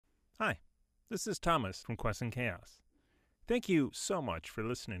Hi, this is Thomas from Quest and Chaos. Thank you so much for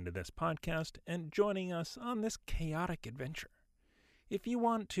listening to this podcast and joining us on this chaotic adventure. If you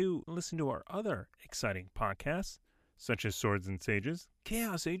want to listen to our other exciting podcasts, such as Swords and Sages,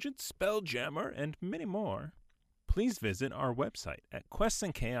 Chaos Agents, Spelljammer, and many more, please visit our website at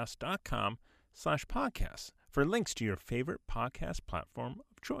questandchaos.com/podcasts for links to your favorite podcast platform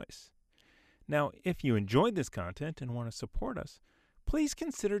of choice. Now, if you enjoyed this content and want to support us, please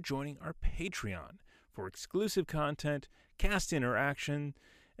consider joining our Patreon for exclusive content, cast interaction,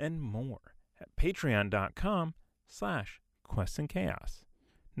 and more at patreon.com/questandchaos.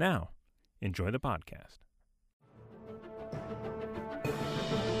 Now, enjoy the podcast.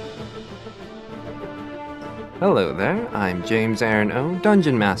 Hello there, I'm James Aaron O,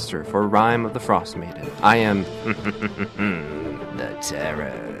 Dungeon Master for Rime of the Frost Maiden. I am the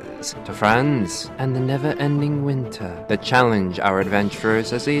terrors to friends and the never-ending winter that challenge our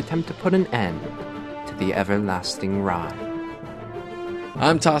adventurers as they attempt to put an end to the everlasting rime.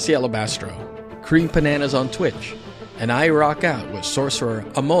 I'm Tassi Alabastro, Cream Bananas on Twitch, and I rock out with Sorcerer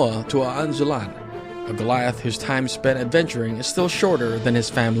Amoa Tua Anzulan, a Goliath whose time spent adventuring is still shorter than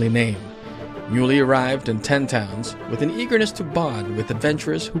his family name. Newly arrived in 10 towns, with an eagerness to bond with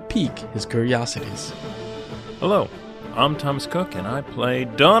adventurers who pique his curiosities. Hello, I'm Thomas Cook, and I play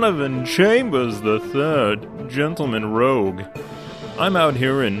Donovan Chambers III, Gentleman Rogue. I'm out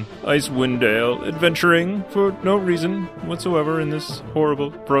here in Icewind Dale, adventuring for no reason whatsoever in this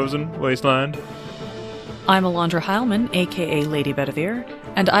horrible, frozen wasteland. I'm Alondra Heilman, aka Lady Bedivere,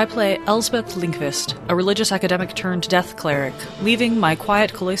 and I play Elsbeth Linkvist, a religious academic turned death cleric, leaving my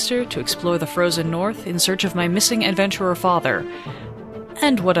quiet cloister to explore the frozen north in search of my missing adventurer father,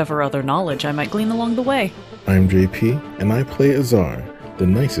 and whatever other knowledge I might glean along the way. I'm JP, and I play Azar, the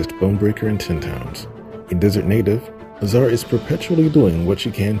nicest bonebreaker in 10 towns. A desert native, Azar is perpetually doing what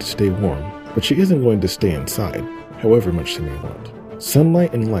she can to stay warm, but she isn't going to stay inside, however much she may want.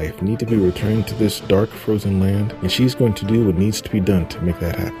 Sunlight and life need to be returned to this dark, frozen land, and she's going to do what needs to be done to make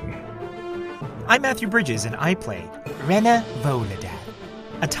that happen. I'm Matthew Bridges, and I play Rena Voladad,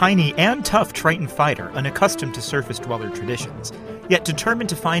 a tiny and tough Triton fighter unaccustomed to surface dweller traditions, yet determined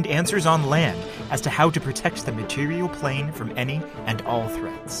to find answers on land as to how to protect the material plane from any and all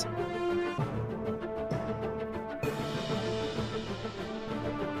threats.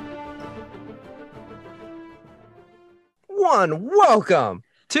 Welcome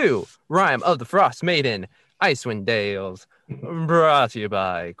to Rime of the Frost Maiden, Icewind Dales, brought to you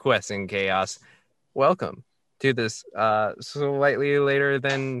by Quest and Chaos. Welcome to this slightly later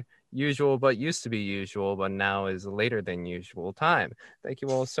than usual, but used to be usual, but now is later than usual time. Thank you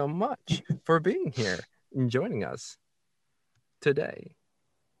all so much for being here and joining us today.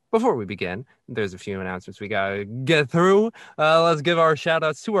 Before we begin, there's a few announcements we gotta get through. Let's give our shout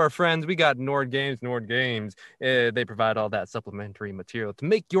outs to our friends. We got Nord Games. They provide all that supplementary material to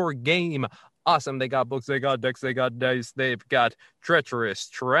make your game awesome. They got books, they got decks, they got dice, they've got treacherous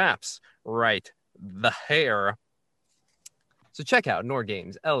traps right there. So check out Nord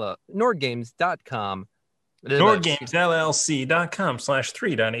Games, nordgames.com.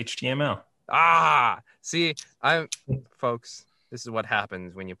 NordGamesLLC.com/3.html. See, folks, this is what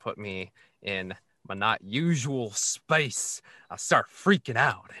happens when you put me in my not usual space. I start freaking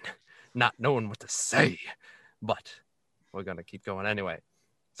out and not knowing what to say. But we're going to keep going anyway.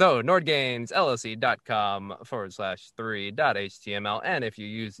 So, NordGamesLLC.com/3.html. And if you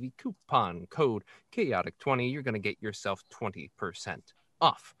use the coupon code Chaotic20, you're going to get yourself 20%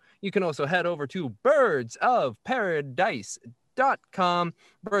 off. You can also head over to birdsofparadise.com.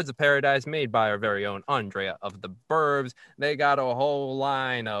 Birds of Paradise, made by our very own Andrea of the Burbs. They got a whole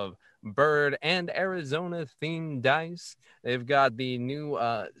line of bird and Arizona themed dice. They've got the new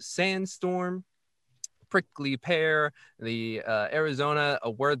Sandstorm, Prickly Pear, the Arizona,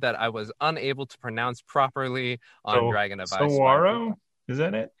 a word that I was unable to pronounce properly on Dragon of Ice. Saguaro? Is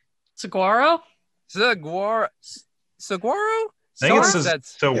that it? Saguaro? Saguaro? I think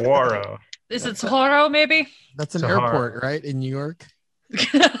it's Saguaro. Is it Saguaro, maybe? That's an Sahara. airport, right? In New York?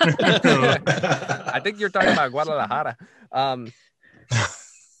 I think you're talking about Guadalajara.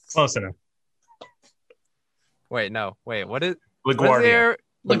 Close enough. Wait, what is LaGuardia.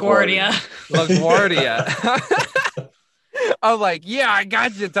 LaGuardia. LaGuardia. I'm like, yeah, I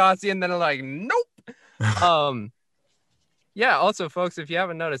got you, Tossie. And then I'm like, nope. Yeah, also, folks, if you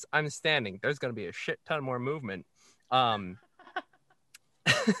haven't noticed, I'm standing. There's going to be a shit ton more movement.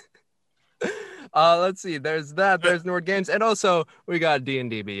 Let's see. There's that. There's Nord Games, and also we got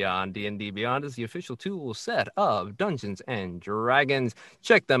D&D Beyond. D&D Beyond is the official tool set of Dungeons and Dragons.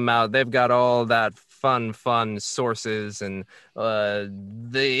 Check them out. They've got all that fun sources and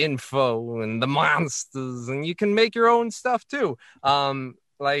the info and the monsters, and you can make your own stuff too.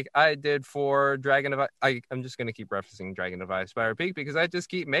 Like I did for Dragon of I'm just going to keep referencing Dragon of Ice Spire Peak because I just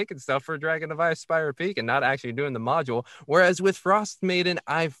keep making stuff for Dragon of Ice Spire Peak and not actually doing the module. Whereas with Frost Maiden,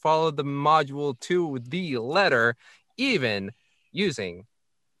 I followed the module to the letter, even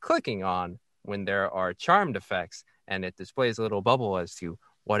clicking on when there are charmed effects, and it displays a little bubble as to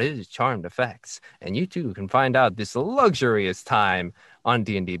what is charmed effects. And you too can find out this luxurious time on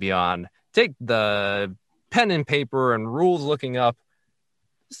D&D Beyond. Take the pen and paper and rules looking up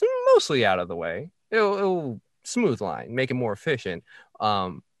mostly out of the way. It'll smooth line, make it more efficient,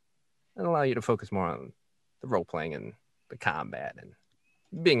 and allow you to focus more on the role playing and the combat and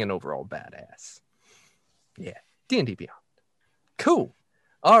being an overall badass. Yeah, D&D Beyond. Cool.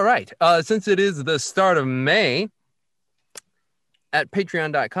 All right. Since it is the start of May, at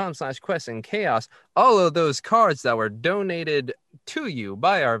patreon.com/questsandchaos, all of those cards that were donated to you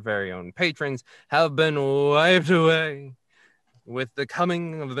by our very own patrons have been wiped away with the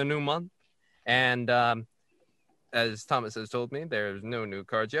coming of the new month. And as Thomas has told me, there's no new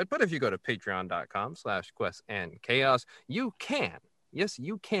cards yet. But if you go to patreon.com/questsandchaos, you can, yes,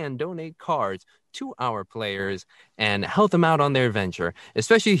 you can donate cards to our players and help them out on their venture.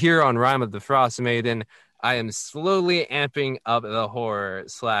 Especially here on Rime of the Frost Maiden, I am slowly amping up the horror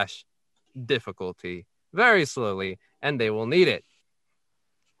 / difficulty very slowly, and they will need it.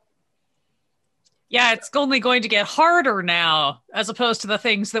 Yeah, it's only going to get harder now, as opposed to the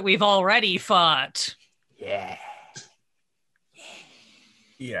things that we've already fought. Yeah.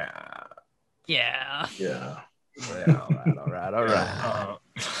 Yeah. Yeah. All right.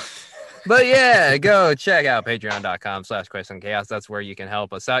 But yeah, go check out patreon.com/questsandchaos. That's where you can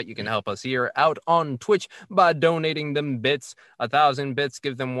help us out. You can help us here out on Twitch by donating them bits. 1,000 bits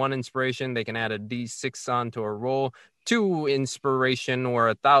give them 1 inspiration. They can add a D6 onto a roll. 2 inspiration or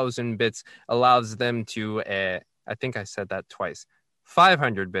 1,000 bits allows them to, I think I said that twice.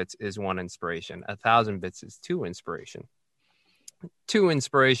 500 bits is 1 inspiration. 1,000 bits is 2 inspiration. 2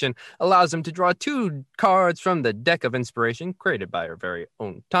 inspiration allows them to draw 2 cards from the deck of inspiration created by our very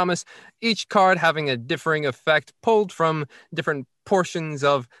own Thomas. Each card having a differing effect pulled from different portions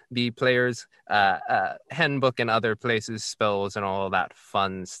of the player's handbook and other places, spells and all of that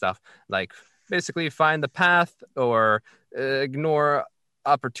fun stuff. Like basically find the path or ignore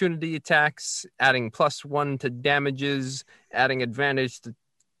opportunity attacks, adding +1 to damages, adding advantage to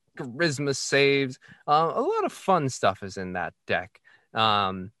charisma saves. A lot of fun stuff is in that deck.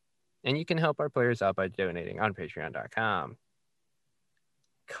 And you can help our players out by donating on patreon.com.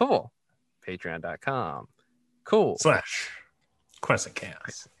 Cool. Patreon.com. Cool.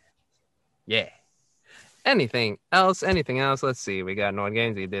 /questsandchaos. Yeah. Anything else? Let's see. We got Nord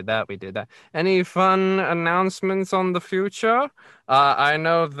Games. We did that. Any fun announcements on the future? I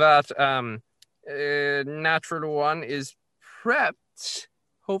know that Natural One is prepped,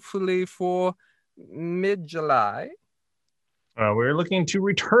 hopefully for mid-July. We're looking to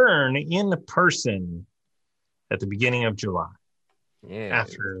return in person at the beginning of July. Yeah.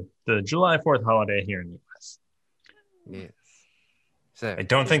 After the July 4th holiday here in the U.S. Yes. So I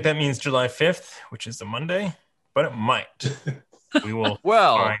don't think that means July 5th, which is the Monday, but it might. We will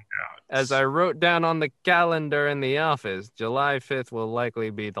find out. As I wrote down on the calendar in the office, July 5th will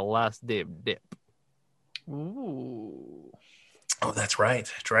likely be the last dip. Ooh. Oh, that's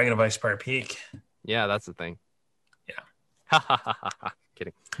right. Dragon of Ice Spire Peak. Yeah, that's the thing. Yeah.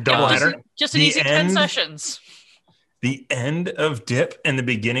 Kidding. Double header. Just an easy 10 sessions. The end of Dip and the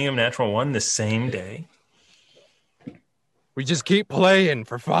beginning of Natural One the same day. We just keep playing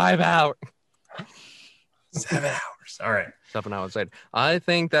for 5 hours. 7 hours. All right. 7 hours later. I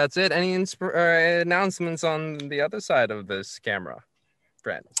think that's it. Any announcements on the other side of this camera,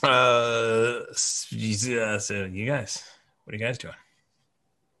 friends? So you guys, what are you guys doing?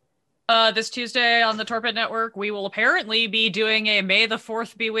 This Tuesday on the Torpid Network, we will apparently be doing a May the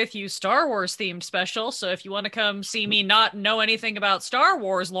 4th Be With You Star Wars themed special. So if you want to come see me not know anything about Star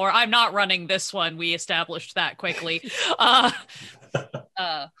Wars lore, I'm not running this one. We established that quickly. But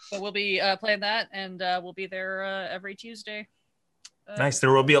we'll be playing that, and we'll be there every Tuesday. Nice.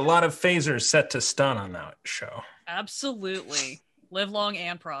 There will be a lot of phasers set to stun on that show. Absolutely. Live long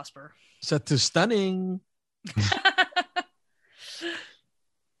and prosper. Set to stunning.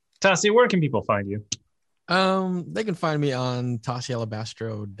 Tassi, where can people find you? They can find me on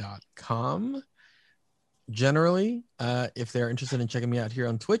TassiAlabastro.com. generally, if they're interested in checking me out here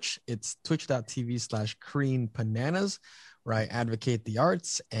on Twitch, it's twitch.tv/creambananas, where I advocate the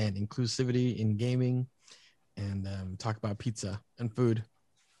arts and inclusivity in gaming and talk about pizza and food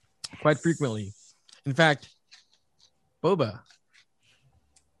quite frequently. In fact, boba.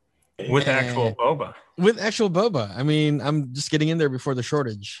 With actual boba. With actual boba. I mean, I'm just getting in there before the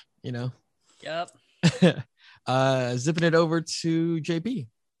shortage, you know? Yep. Zipping it over to JP.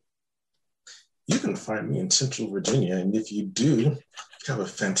 You can find me in Central Virginia, and if you do, you have a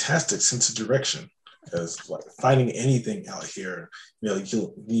fantastic sense of direction. Because like finding anything out here,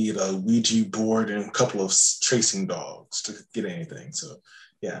 you'll need a Ouija board and a couple of tracing dogs to get anything. So,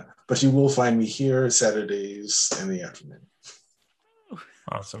 yeah, but you will find me here Saturdays in the afternoon.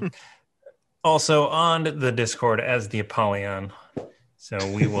 Awesome. Also on the Discord as the Apollyon, so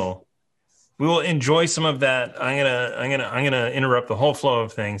we will enjoy some of that. I'm gonna interrupt the whole flow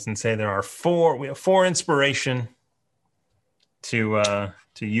of things and say we have four inspiration to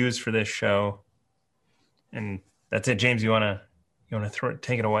use for this show, and that's it. James, you wanna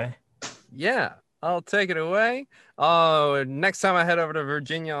take it away? Yeah, I'll take it away. Oh, next time I head over to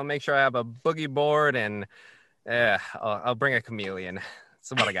Virginia, I'll make sure I have a boogie board, and I'll bring a chameleon.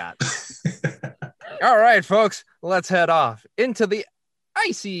 That's what I got. All right, folks, let's head off into the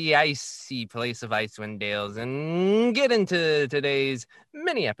icy place of Icewind Dales and get into today's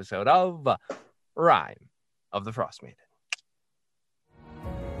mini episode of Rime of the Frost Maiden.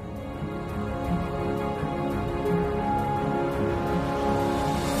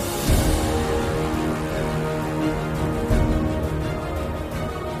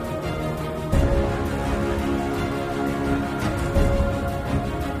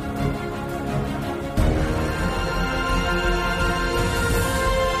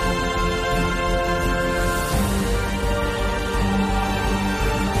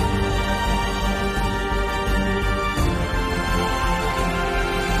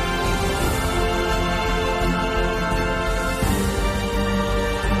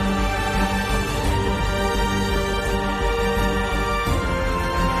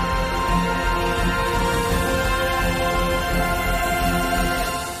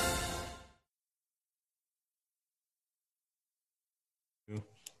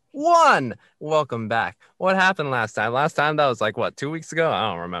 One. Welcome back. What happened last time? Last time that was like what, 2 weeks ago? I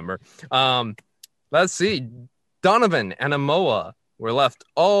don't remember. Let's see. Donovan and Amoa were left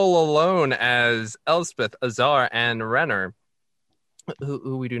all alone as Elspeth, Azar, and Renner,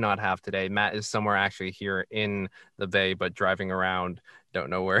 who we do not have today. Matt is somewhere actually here in the Bay, but driving around.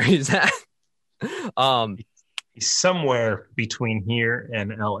 Don't know where he's at. He's somewhere between here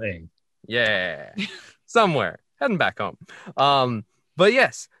and LA. Yeah, somewhere heading back home. But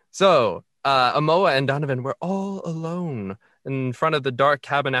yes. So, Amoa and Donovan were all alone in front of the dark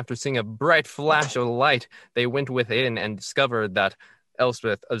cabin after seeing a bright flash of light. They went within and discovered that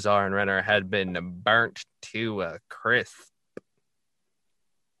Elspeth, Azar, and Renner had been burnt to a crisp.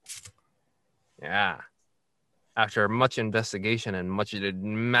 Yeah. After much investigation and much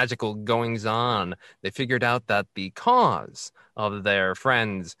magical goings-on, they figured out that the cause of their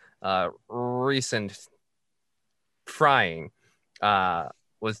friends' recent frying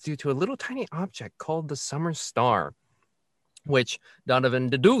was due to a little tiny object called the Summer Star, which Donovan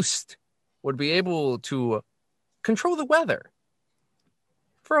deduced would be able to control the weather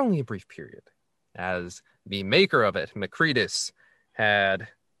for only a brief period, as the maker of it, Macretus, had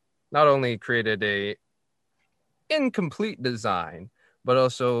not only created a incomplete design, but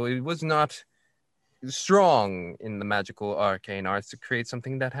also it was not strong in the magical arcane arts to create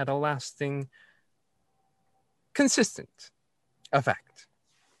something that had a lasting, consistent effect.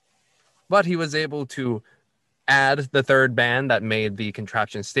 But he was able to add the third band that made the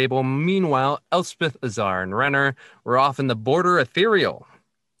contraption stable. Meanwhile, Elspeth, Azar, and Renner were off in the border ethereal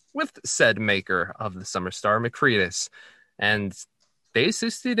with said maker of the Summer Star, Macretus, and they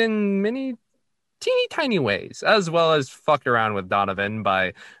assisted in many teeny tiny ways, as well as fucked around with Donovan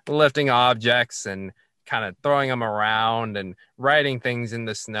by lifting objects and kind of throwing them around and writing things in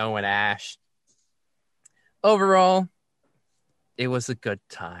the snow and ash. Overall, it was a good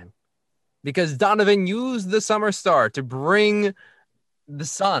time, because Donovan used the Summer Star to bring the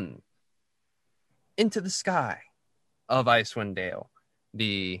sun into the sky of Icewind Dale,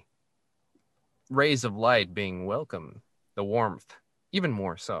 the rays of light being welcome, the warmth even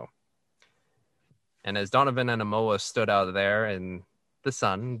more so. And as Donovan and Amoa stood out there in the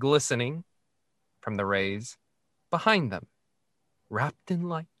sun, glistening from the rays behind them, wrapped in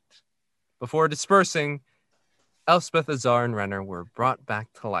light, before dispersing, Elspeth, Azar, and Renner were brought back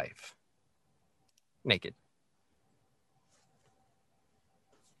to life, naked.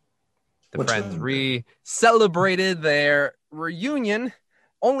 The friends celebrated their reunion,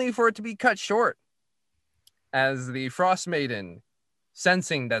 only for it to be cut short, as the Frost Maiden,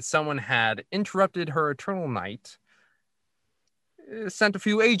 sensing that someone had interrupted her eternal night, sent a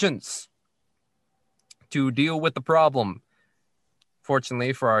few agents to deal with the problem.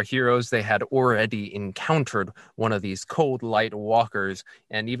 Fortunately for our heroes, they had already encountered one of these cold light walkers,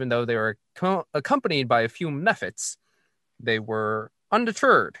 and even though they were accompanied by a few mephits, they were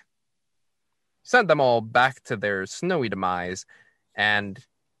undeterred. Sent them all back to their snowy demise, and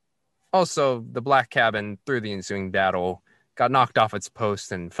also the Black Cabin, through the ensuing battle, got knocked off its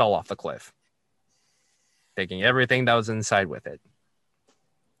post and fell off the cliff, taking everything that was inside with it.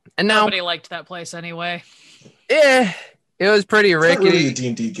 And now, nobody liked that place anyway. Yeah, it was pretty rickety. It's not really a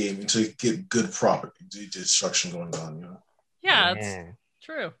D&D game until you get good property destruction going on, you know? Yeah, it's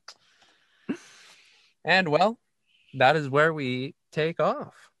true. And, well, that is where we take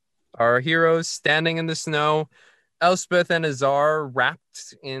off. Our heroes standing in the snow, Elspeth and Azar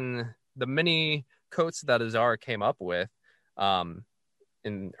wrapped in the mini coats that Azar came up with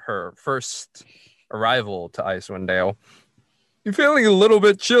in her first arrival to Icewind Dale. You're feeling a little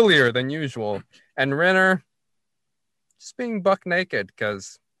bit chillier than usual. And Renner just being buck naked,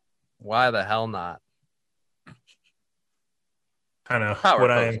 because why the hell not? Kind of Power what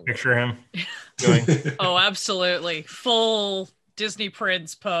posing. I picture him doing. Oh, absolutely. Full Disney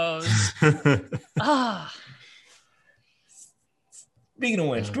Prince pose. Ah. Speaking of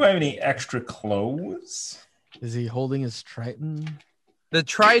which, do I have any extra clothes? Is he holding his trident? The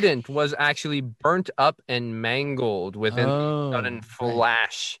trident was actually burnt up and mangled within the sudden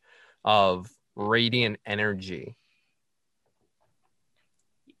flash of radiant energy.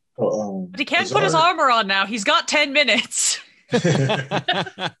 But he can't put his armor on now. He's got 10 minutes.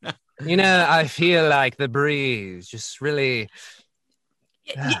 You know, I feel like the breeze just really...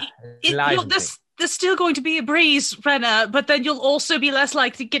 There's still going to be a breeze, Renner, but then you'll also be less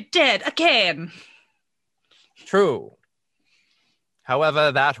likely to get dead again. True.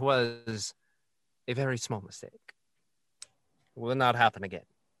 However, that was a very small mistake. It will not happen again.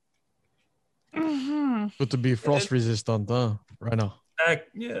 Mm-hmm. Good to be frost resistant, huh? Renner.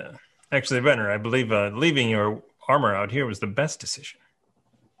 Yeah. Actually, Renner, I believe leaving your armor out here was the best decision.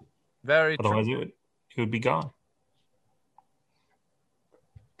 Very true. Otherwise, it would be gone.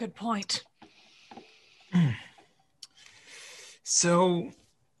 Good point. So,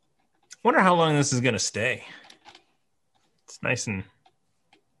 wonder how long this is going to stay. It's nice and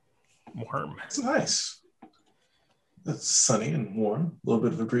warm. It's nice. It's sunny and warm. A little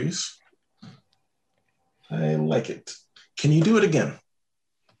bit of a breeze. I like it. Can you do it again?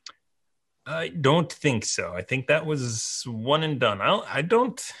 I don't think so. I think that was one and done. I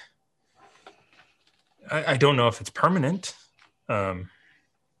don't know if it's permanent. I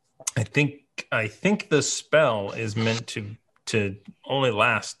think the spell is meant to only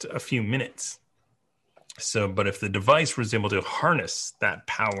last a few minutes. So, but if the device was able to harness that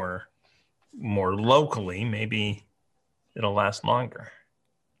power more locally, maybe it'll last longer.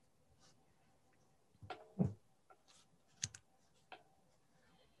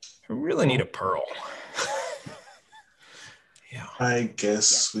 I really need a pearl. Yeah. I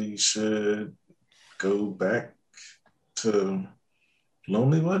guess we should go back to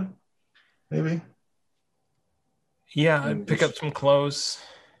Lonelywood, maybe? Yeah, I'd pick up some clothes.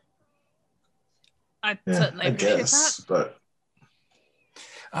 I'd certainly appreciate that. But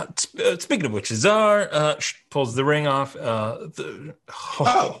Speaking of which, Azar pulls the ring off. I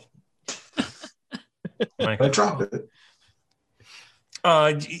dropped it.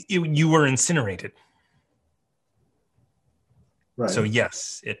 You were incinerated. Right. So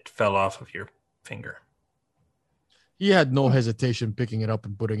yes, it fell off of your finger. He had no hesitation picking it up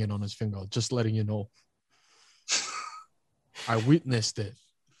and putting it on his finger. Just letting you know. I witnessed it.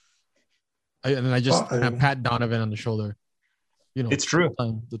 And I just pat Donovan on the shoulder. You know, it's true.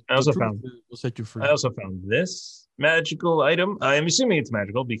 I also found will set you free. I also found this magical item. I'm assuming it's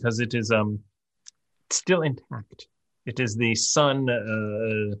magical because it is still intact. It is the sun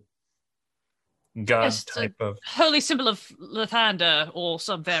god type of holy symbol of Lathander or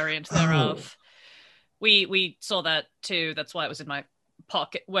some variant thereof. We saw that too. That's why it was in my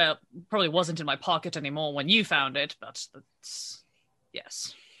pocket. Well, probably wasn't in my pocket anymore when you found it, but that's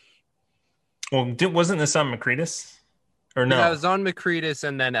yes. Well, wasn't this on Macretus? Or no? Yeah, it was on Macretus,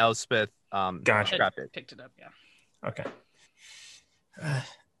 and then Elspeth gotcha. Picked it up, yeah. Okay.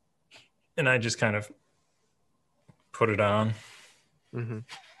 And I just kind of put it on. Mm-hmm.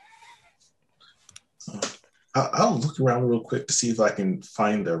 I'll look around real quick to see if I can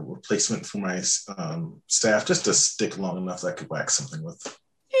find a replacement for my staff, just to stick long enough that I could whack something with.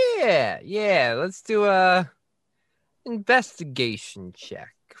 Yeah. Let's do a investigation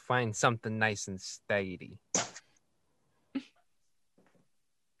check. Find something nice and steady.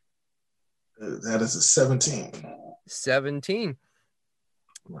 That is a 17. 17.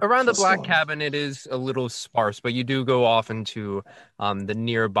 Around the Black +1. Cabin, it is a little sparse, but you do go off into the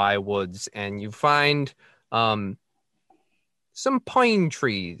nearby woods, and you find some pine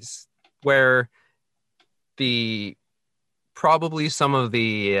trees where probably some of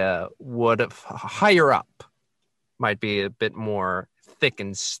the wood higher up might be a bit more thick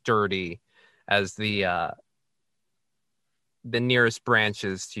and sturdy, as the nearest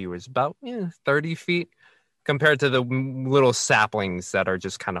branches to you is about 30 feet. Compared to the little saplings that are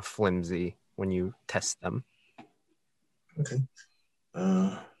just kind of flimsy when you test them. Okay.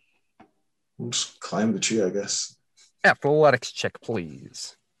 We'll just climb the tree, I guess. Athletics check,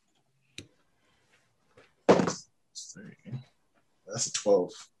 please. That's a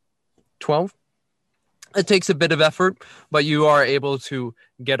 12. 12. It takes a bit of effort, but you are able to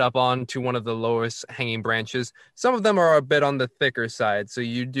get up onto one of the lowest hanging branches. Some of them are a bit on the thicker side, so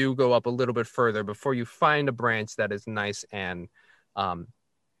you do go up a little bit further before you find a branch that is nice and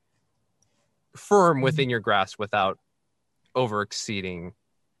firm within your grasp without over exceeding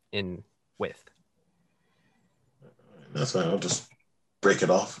in width. That's fine. I'll just break it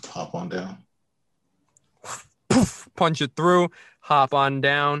off, hop on down. Poof, punch it through, hop on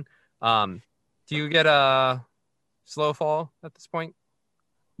down. Do you get a slow fall at this point?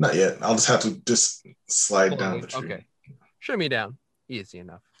 Not yet. I'll just have to just slide down the tree. Okay. Shimmy down. Easy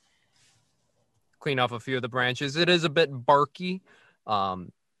enough. Clean off a few of the branches. It is a bit barky. But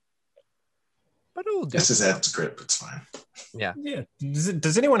it'll do. This is Ed's grip. It's fine. Yeah. Yeah.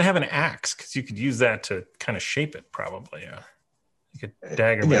 Does anyone have an axe? Because you could use that to kind of shape it, probably. Like a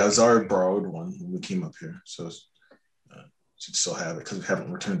dagger. Yeah, Zara borrowed one when we came up here. So she'd still have it because we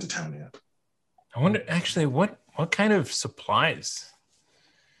haven't returned to town yet. I wonder, actually, what kind of supplies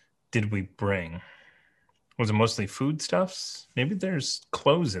did we bring? Was it mostly foodstuffs? Maybe there's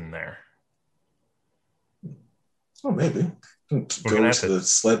clothes in there. Oh, maybe. Go to the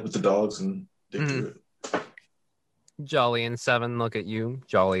sled with the dogs and dig through it. Jolly and 7 look at you.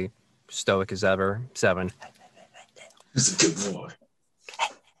 Jolly, stoic as ever. 7. He's a good boy.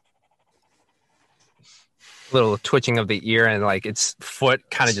 Little twitching of the ear, and like its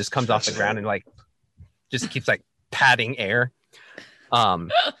foot kind of just comes off the ground and like just keeps like patting air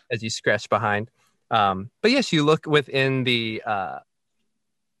as you scratch behind. But yes, you look within the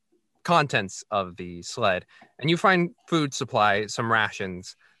contents of the sled and you find food supply, some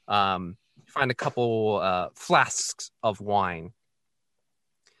rations. You find a couple flasks of wine,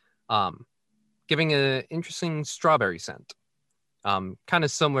 giving an interesting strawberry scent, kind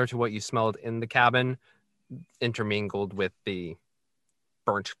of similar to what you smelled in the cabin, intermingled with the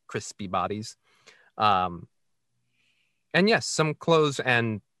burnt, crispy bodies. And yes, some clothes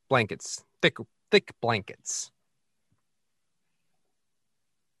and blankets, thick blankets.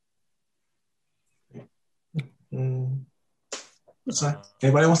 What's that?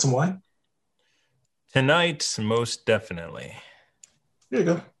 Anybody want some wine? Tonight, most definitely. Here you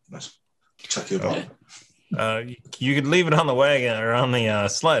go. Nice. Chuck you a bottle. You could leave it on the wagon or on the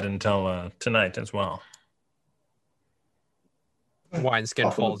sled until tonight as well.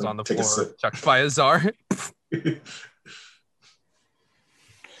 Wineskin falls on the Take a floor, sip. chucked by Azar.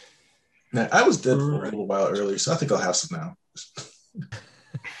 Man, I was dead for a little while earlier, so I think I'll have some now.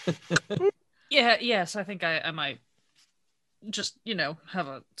 Yes, I think I might just, have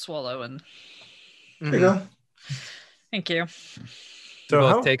a swallow and... There you go. Thank you. So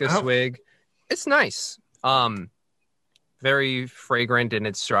both take a swig. It's nice. Very fragrant in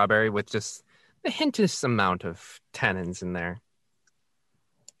its strawberry with just the hintest amount of tannins in there.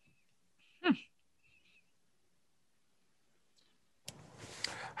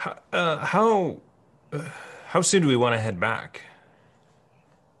 How soon do we want to head back?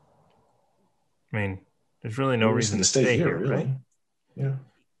 I mean, there's really no reason to stay here, right? Yeah.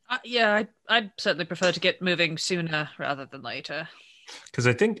 I'd certainly prefer to get moving sooner rather than later. Because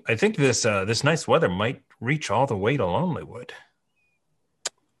I think this nice weather might reach all the way to Lonelywood.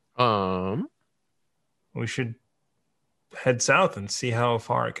 We should head south and see how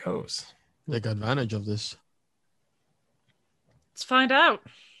far it goes. Take advantage of this. Let's find out.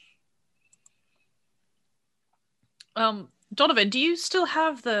 Donovan, do you still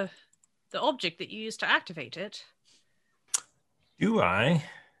have the object that you used to activate it? Do I?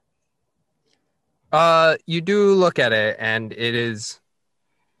 You do look at it, and it is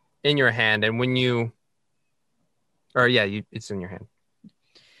in your hand. And when you, it's in your hand.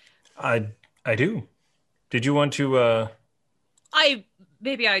 I do. Did you want to? I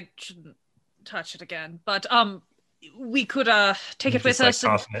maybe I shouldn't touch it again, but we could take it with Just,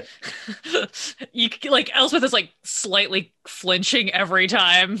 us. tossing it. You like Elspeth is like slightly flinching every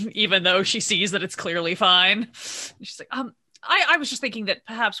time, even though she sees that it's clearly fine. She's like, I was just thinking that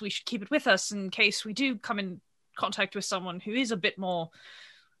perhaps we should keep it with us in case we do come in contact with someone who is a bit more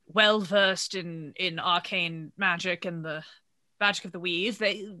well versed in arcane magic and the magic of the weave.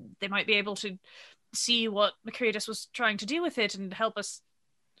 They might be able to see what Mercurius was trying to do with it and help us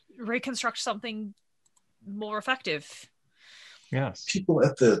reconstruct something more effective. Yes. People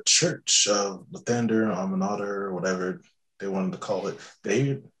at the church, Lathander, Amanada, or whatever they wanted to call it,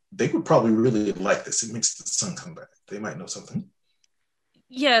 they would probably really like this. It makes the sun come back. They might know something.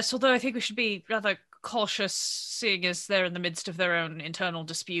 Yes, although I think we should be rather cautious, seeing as they're in the midst of their own internal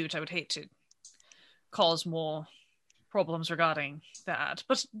dispute. I would hate to cause more problems regarding that.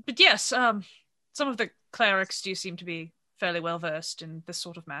 But yes, some of the clerics do seem to be fairly well versed in this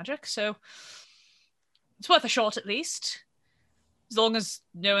sort of magic, so it's worth a shot at least. As long as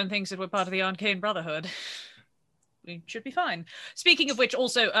no one thinks that we're part of the Arcane Brotherhood, we should be fine. Speaking of which,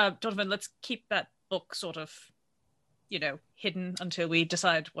 also, Donovan, let's keep that book sort of, hidden until we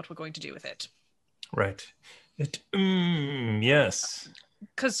decide what we're going to do with it. Right. Yes.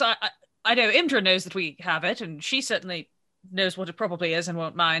 Because I know Imdra knows that we have it, and she certainly knows what it probably is and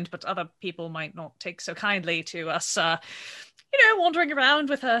won't mind, but other people might not take so kindly to us, wandering around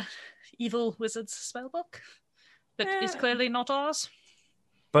with a evil wizard's spellbook that is clearly not ours.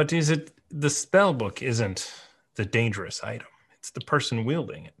 But is it the spell book isn't the dangerous item? It's the person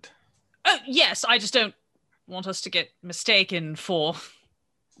wielding it. Oh, yes, I just don't want us to get mistaken for,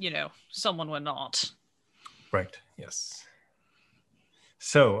 someone we're not. Right, yes.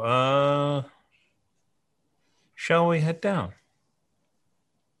 So, shall we head down?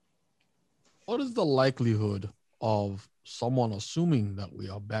 What is the likelihood of someone assuming that we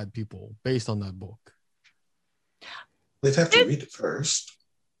are bad people based on that book? They'd have to read it first.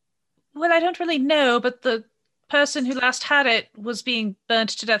 Well, I don't really know, but the person who last had it was being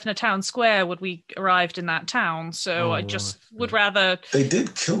burnt to death in a town square when we arrived in that town, so I just would rather... They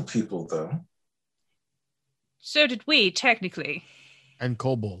did kill people, though. So did we, technically. And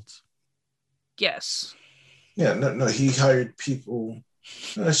kobolds. Yes. Yeah, no, he hired people.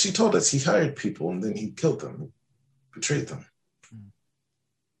 She told us he hired people and then he killed them, betrayed them.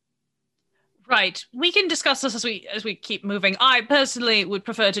 Right. We can discuss this as we keep moving. I personally would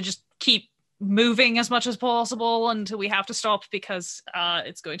prefer to just keep moving as much as possible until we have to stop, because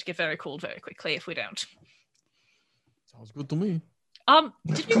it's going to get very cold very quickly if we don't. Sounds good to me. Come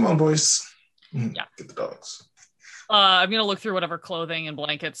on, boys. Yeah. Get the dogs. I'm going to look through whatever clothing and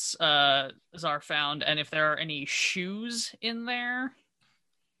blankets Zar found, and if there are any shoes in there,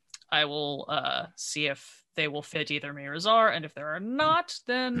 I will see if they will fit either me or Zar, and if there are not,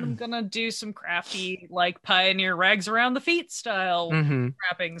 then I'm going to do some crafty, pioneer rags around the feet style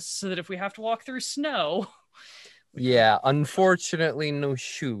wrappings, so that if we have to walk through snow... Yeah, unfortunately, no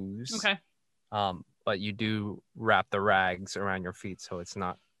shoes. Okay. But you do wrap the rags around your feet, so it's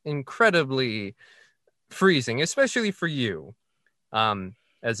not incredibly freezing, especially for you.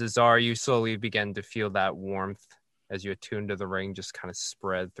 As Azar, you slowly begin to feel that warmth as you attune to the ring just kind of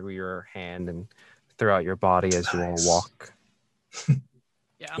spread through your hand and throughout your body as you all walk.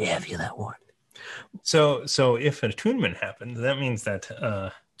 Yeah, I feel that warmth. So if attunement happens, that means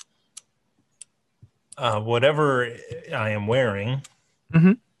that whatever I am wearing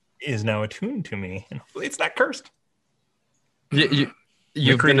is now attuned to me, and hopefully it's not cursed. You've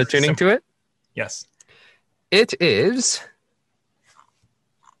been attuning to it? Yes. It is.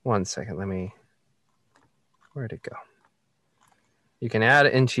 1 second, where'd it go? You can add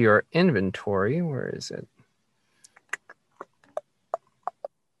it into your inventory. Where is it?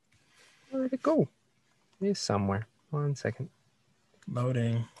 Where'd it go? It's somewhere. 1 second.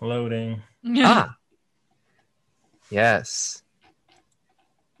 Loading. Ah. Yes.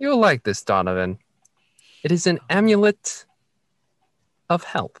 You'll like this, Donovan. It is an amulet of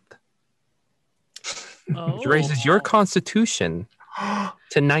health. It raises your constitution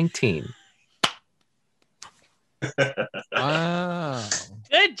to 19. Wow.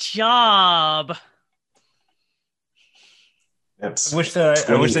 Good job. I wish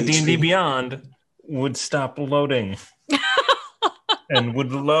that D&D Beyond would stop loading and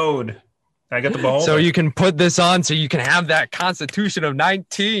would load. I got the ball. So you can put this on so you can have that constitution of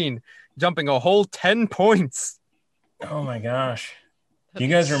 19, jumping a whole 10 points. Oh my gosh. Do you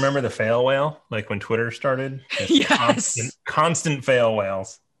guys remember the fail whale? Like when Twitter started? Yes. Constant fail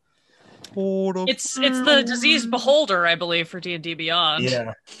whales. It's the diseased beholder, I believe, for D&D Beyond.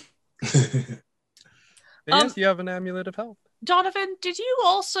 Yeah. Yes, you have an amulet of health. Donovan, did you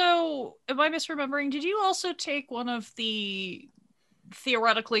also, am I misremembering, did you also take one of the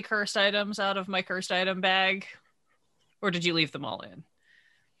theoretically cursed items out of my cursed item bag? Or did you leave them all in?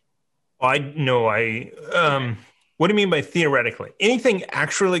 What do you mean by theoretically? Anything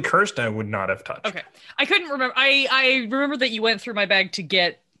actually cursed, I would not have touched. Okay. I couldn't remember. I remember that you went through my bag to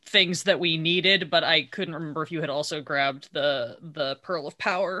get things that we needed, but I couldn't remember if you had also grabbed the Pearl of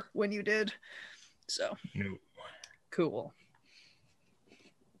Power when you did. So. No. Cool.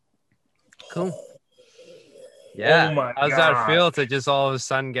 Yeah. Oh my How's God. that feel to just all of a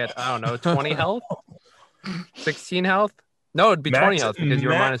sudden get, I don't know, 20 health? 16 health? No, it'd be 20 health because you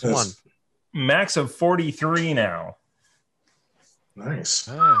were minus 1. Max of 43 now. Nice.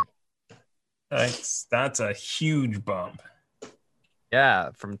 That's a huge bump. Yeah,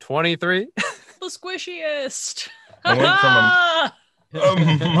 from 23. The squishiest. I went from a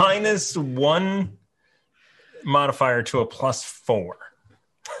 -1 modifier to a +4.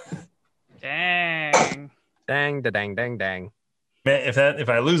 Dang. Dang. Man, if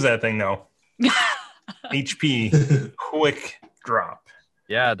I lose that thing though, HP quick drop.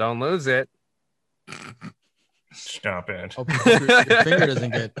 Yeah, don't lose it. Stop it. Hope your finger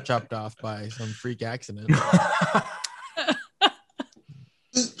doesn't get chopped off by some freak accident.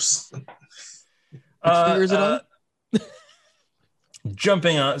 Oops. Which finger is it on?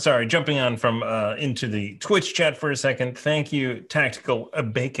 Jumping on from into the Twitch chat for a second. Thank you, Tactical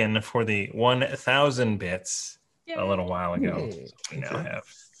Bacon, for the 1,000 bits a little while ago. Yay. We now have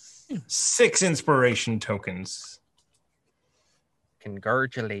 6 inspiration tokens.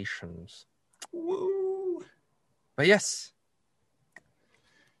 Congratulations. Woo! But yes,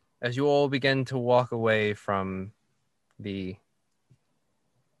 as you all begin to walk away from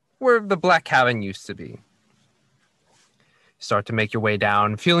where the Black Cabin used to be, start to make your way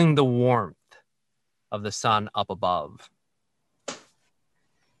down, feeling the warmth of the sun up above.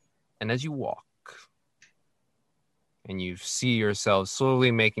 And as you walk, and you see yourself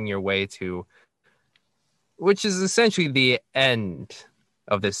slowly making your way to, which is essentially the end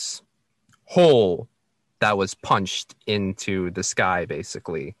of this hole that was punched into the sky,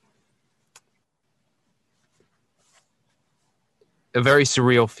 basically. A very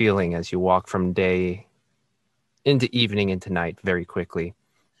surreal feeling as you walk from day into evening into night very quickly.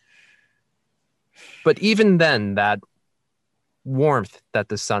 But even then, that warmth that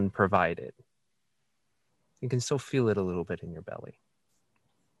the sun provided, you can still feel it a little bit in your belly.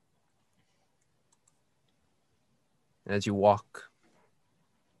 And as you walk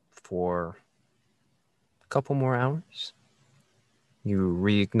for a couple more hours, you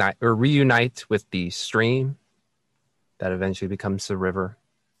reunite with the stream that eventually becomes the river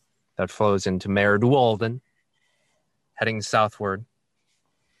that flows into Mare Dualden, heading southward.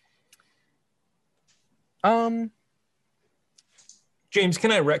 James,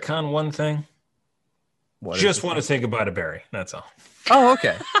 can I retcon one thing? Just want to say goodbye to Barry. That's all. Oh,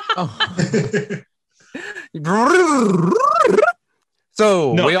 okay.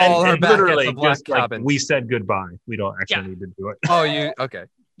 So No, we all are back at literally the Black just like Cabin. we said goodbye. We don't actually need to do it. Oh, you okay?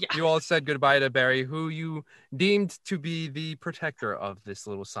 Yeah. You all said goodbye to Barry, who you deemed to be the protector of this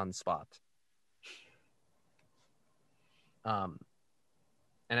little sunspot. And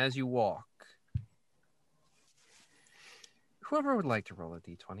as you walk, whoever would like to roll a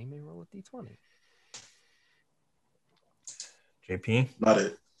d20 may roll a d20. JP? Not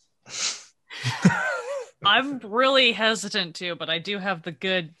it. I'm really hesitant to, but I do have the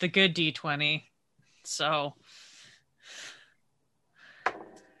good D20. So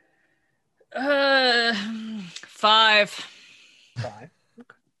 5. Okay.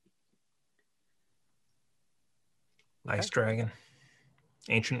 Ice dragon.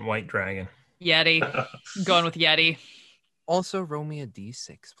 Ancient white dragon. Yeti. I'm going with Yeti. Also, roll me a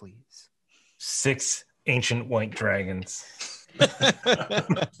d6, please. 6 ancient white dragons.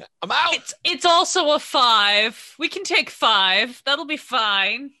 I'm out. It's also a 5. We can take 5. That'll be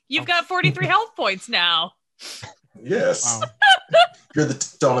fine. You've got 43 health points now. Yes. Wow. You're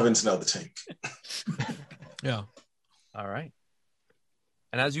the Donovan's now the tank. Yeah. All right.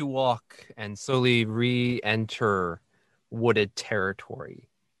 And as you walk and slowly re-enter wooded territory,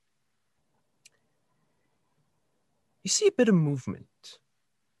 you see a bit of movement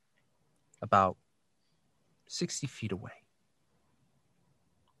about 60 feet away.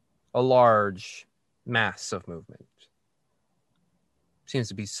 A large mass of movement. Seems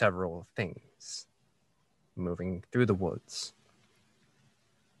to be several things moving through the woods.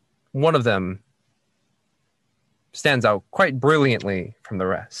 One of them stands out quite brilliantly from the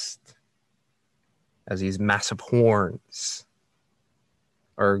rest, as these massive horns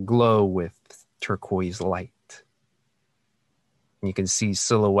are aglow with turquoise light. And you can see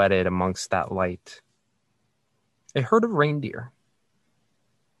silhouetted amongst that light a herd of reindeer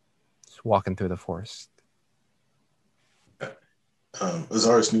just walking through the forest.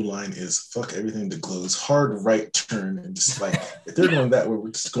 Azar's new line is "fuck everything that glows." Hard right turn, and just like if they're going that way, we're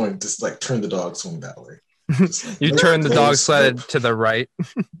just going to like turn the dog swing that way. Like, You nope, turn the dog close, sled nope. to the right.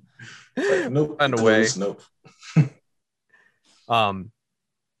 Like, nope, and away. close, nope.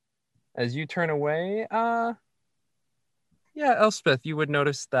 As you turn away, Elspeth, you would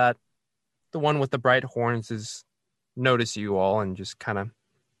notice that the one with the bright horns is notice you all and just kind of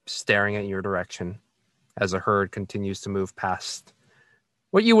staring at your direction as a herd continues to move past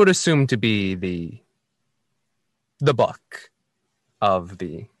what you would assume to be the buck of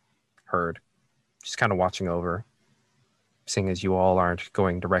the herd, just kind of watching over. Seeing as you all aren't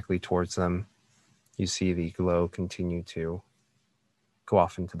going directly towards them, you see the glow continue to go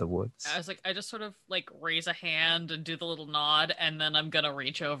off into the woods. I was like, I just sort of like raise a hand and do the little nod, and then I'm gonna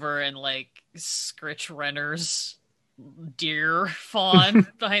reach over and like scritch Renner's deer fawn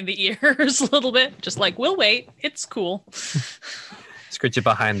behind the ears a little bit. Just like, we'll wait. It's cool. Scritch it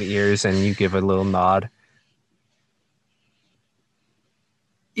behind the ears and you give a little nod.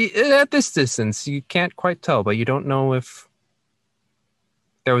 At this distance, you can't quite tell, but you don't know if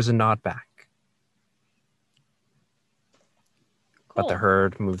there was a nod back. But the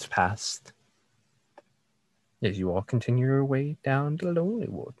herd moves past as you all continue your way down the Lonely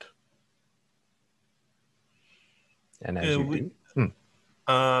Wood. And as you do...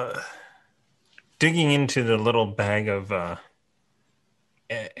 Digging into the little bag of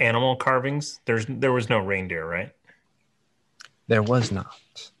animal carvings, there was no reindeer, right? There was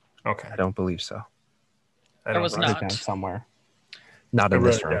not. Okay. I don't believe so. There was not. Down somewhere. Not in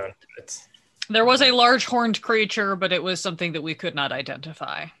this room. There was a large horned creature, but it was something that we could not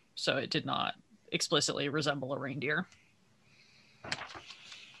identify, so it did not explicitly resemble a reindeer.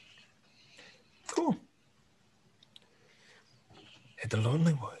 Cool. At the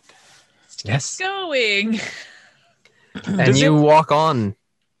Lonely Wood. Yes. Going. And you walk on.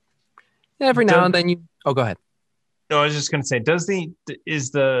 Every now and then you... Oh, go ahead. No, I was just going to say,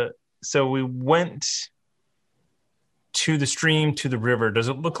 so we went to the stream, to the river. Does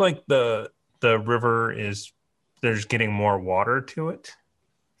it look like the river there's getting more water to it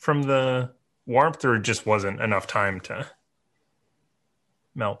from the warmth, or it just wasn't enough time to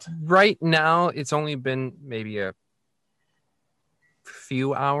melt? Right now, it's only been maybe a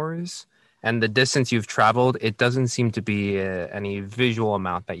few hours, and the distance you've traveled, it doesn't seem to be any visual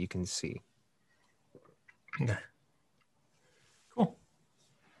amount that you can see. Okay. Cool.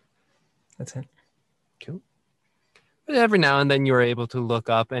 That's it. Cool. But every now and then you're able to look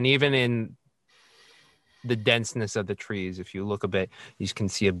up, and even in the denseness of the trees, if you look a bit, you can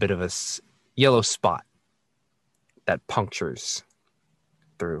see a bit of a yellow spot that punctures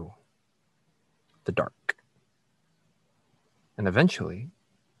through the dark. And eventually,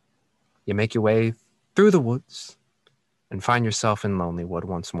 you make your way through the woods and find yourself in Lonely Wood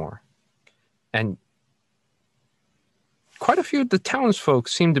once more. And quite a few of the townsfolk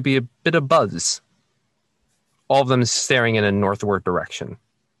seem to be a bit abuzz. All of them staring in a northward direction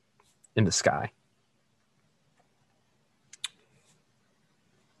in the sky.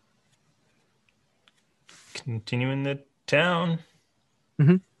 Continue in the town.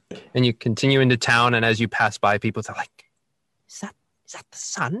 Mm-hmm. And you continue into town, and as you pass by, people are like, is that the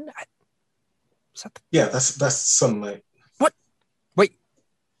sun? Yeah, that's sunlight. What? Wait.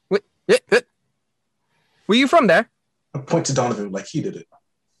 Were you from there? I point to Donovan like he did it.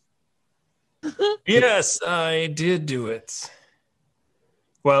 Yes, I did do it.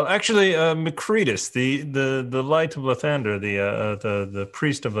 Well, actually, Macretus, the light of Lathander, the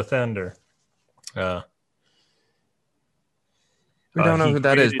priest of Lathander. We don't know who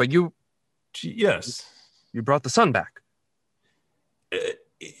that is, but you... Yes. You brought the sun back.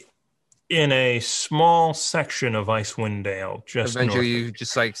 In a small section of Icewind Dale, just eventually north. You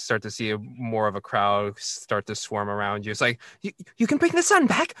just like start to see more of a crowd start to swarm around you. It's like, you can bring the sun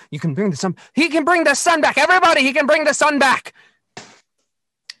back. You can bring the sun. He can bring the sun back. Everybody, he can bring the sun back.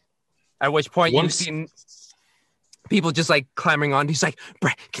 At which point you've seen people just like clamoring on. He's like,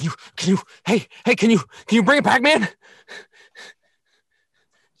 Brett, can you, hey, can you bring it back, man?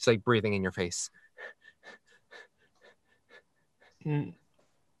 He's like breathing in your face.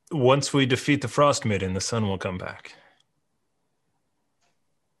 Once we defeat the Frostmaiden, the sun will come back.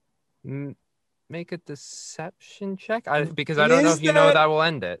 Make a deception check? Because I don't know if you know that will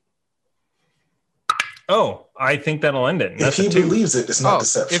end it. Oh, I think that'll end it. If he believes it, it's not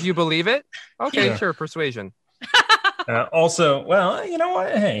deception. If you believe it? Okay, sure, persuasion. Also, well, you know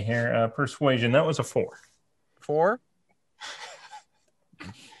what? Hey, here, persuasion, that was a 4. 4?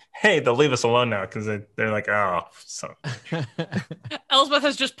 hey, they'll leave us alone now because they're like, oh, so. Elsbeth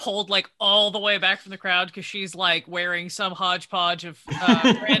has just pulled like all the way back from the crowd because she's like wearing some hodgepodge of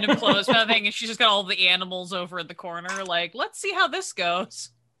random clothes kind of thing, and she's just got all the animals over in the corner. Like, let's see how this goes.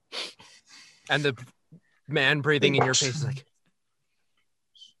 And the man breathing in your face is like,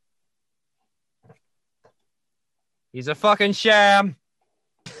 he's a fucking sham.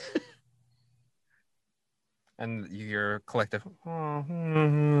 And your collective.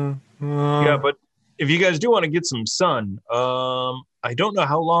 Yeah, but if you guys do want to get some sun, I don't know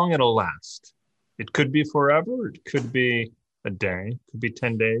how long it'll last. It could be forever. It could be a day. It could be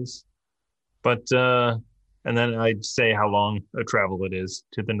 10 days. But, and then I'd say how long a travel it is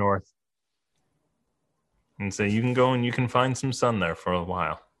to the north. And say you can go and you can find some sun there for a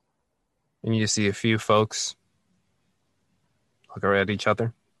while. And you see a few folks look at each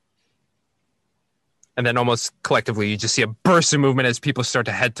other. And then almost collectively, you just see a burst of movement as people start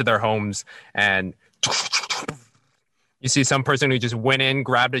to head to their homes. And you see some person who just went in,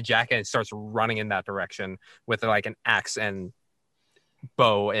 grabbed a jacket, and starts running in that direction with like an axe and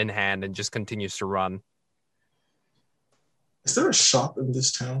bow in hand and just continues to run. Is there a shop in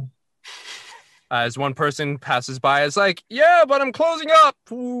this town? As one person passes by, it's like, yeah, but I'm closing up.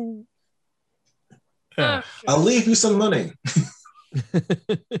 Ooh. I'll leave you some money.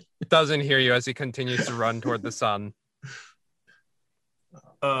 Doesn't hear you as he continues to run toward the sun.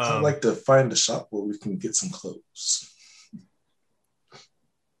 I'd like to find a shop where we can get some clothes.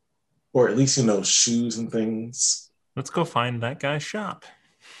 Or at least, shoes and things. Let's go find that guy's shop.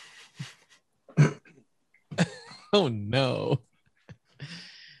 Oh, no.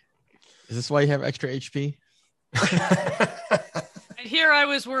 Is this why you have extra HP? And here I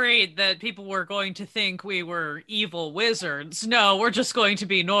was worried that people were going to think we were evil wizards. No, we're just going to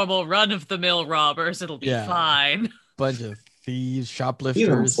be normal run-of-the-mill robbers. It'll be fine. Bunch of thieves, Need them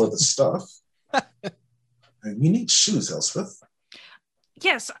shoplifters. for the stuff. And you need shoes, Elspeth.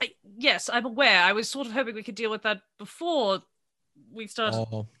 Yes, I'm aware. I was sort of hoping we could deal with that before we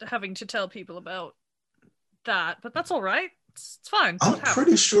started having to tell people about that. But that's all right. It's fine. I'm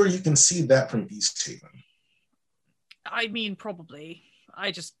pretty sure you can see that from East Haven. I mean, probably.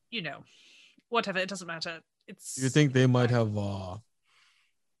 I just, whatever. It doesn't matter. You think they might have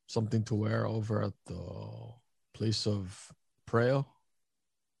something to wear over at the place of prayer?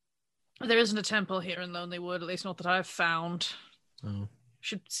 There isn't a temple here in Lonelywood, at least not that I've found. Oh.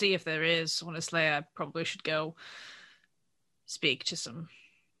 Should see if there is. Honestly, I probably should go speak to some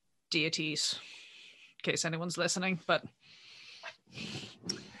deities, in case anyone's listening. But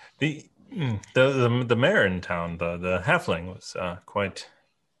the mayor in town, the halfling, was quite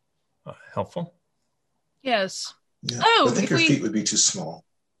helpful. Yes. Yeah, I think your feet would be too small.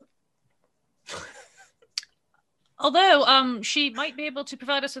 Although, she might be able to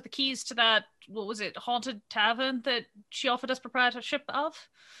provide us with the keys to that, what was it, haunted tavern that she offered us proprietorship of,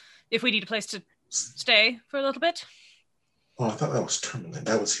 if we need a place to stay for a little bit. Oh, I thought that was Terminal.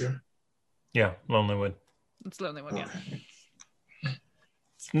 That was here? Yeah, Lonelywood. It's Lonelywood, yeah.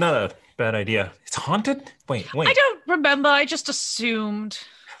 It's not a bad idea. It's haunted? Wait. I don't remember. I just assumed.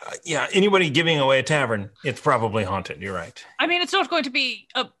 Yeah, anybody giving away a tavern, it's probably haunted. You're right. I mean, it's not going to be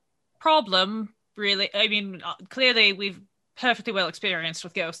a problem, really. I mean, clearly we've perfectly well experienced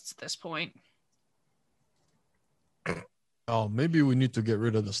with ghosts at this point. Oh, maybe we need to get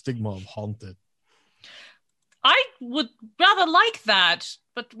rid of the stigma of haunted. I would rather like that,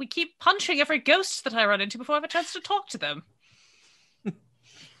 but we keep punching every ghost that I run into before I have a chance to talk to them.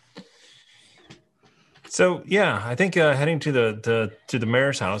 So yeah, I think heading to the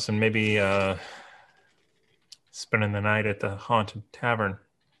mayor's house and maybe spending the night at the haunted tavern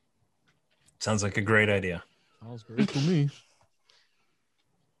sounds like a great idea. Sounds great to me.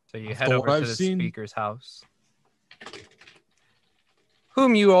 So you head over to the speaker's house,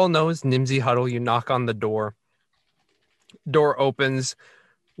 whom you all know is Nimsy Huddle. You knock on the door. Door opens.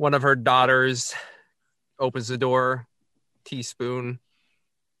 One of her daughters opens the door. Teaspoon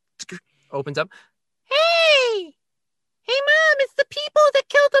opens up. Hey, Mom, it's the people that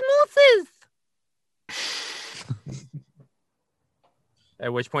killed the mooses.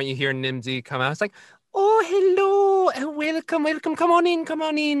 At which point you hear Nimsy come out. It's like, oh, hello, and welcome. Come on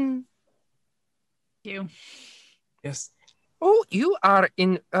in. You. Yes. Oh, you are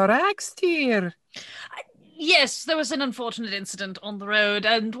in Ragstir. Yes, there was an unfortunate incident on the road,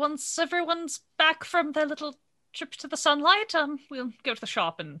 and once everyone's back from their little trip to the sunlight, we'll go to the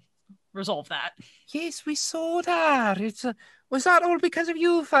shop and resolve that. Yes, we saw that. Was that all because of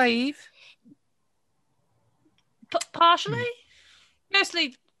you, Five? Partially.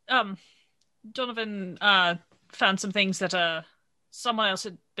 Mostly, Donovan found some things that someone else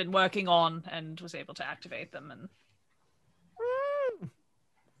had been working on and was able to activate them. And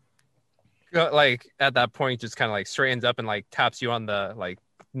Like at that point, just kind of like straightens up and like taps you on the like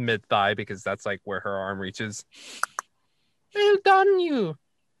mid thigh because that's like where her arm reaches. Well done, you.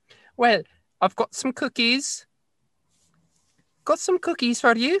 Well, I've got some cookies. Got some cookies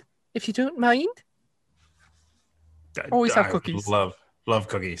for you, if you don't mind. Always have cookies. Love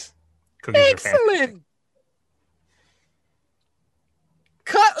cookies. Cookies are fantastic. Excellent.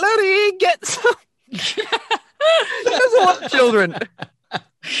 Cutlery, get some. There's a lot of children.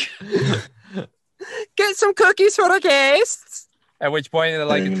 Get some cookies for our guests. At which point,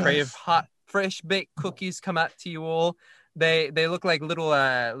 like a tray of hot, fresh baked cookies come out to you all. They look like little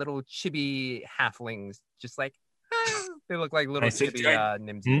chibi halflings, just like they look like little chibi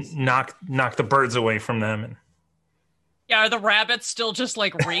nimsies. Knock the birds away from them. And... Yeah, are the rabbits still just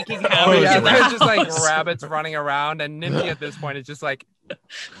like wreaking havoc? Oh yeah, in the they're just like house? rabbits running around, and Nimsy at this point is just like.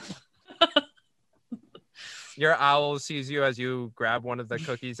 Your owl sees you as you grab one of the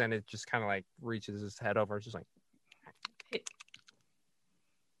cookies, and it just kind of like reaches its head over, just like. I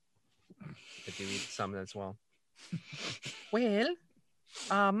do eat some as well. Well,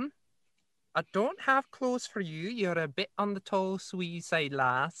 I don't have clothes for you. You're a bit on the tall, sweet side,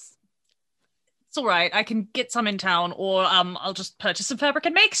 lass. It's all right. I can get some in town, or I'll just purchase some fabric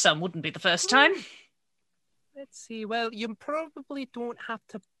and make some. Wouldn't be the first time. Let's see. Well, you probably don't have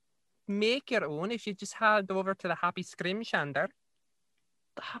to make your own if you just head over to the Happy Scrimshander.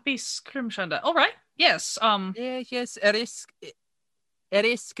 The Happy Scrimshander. All right. Yes. Yes.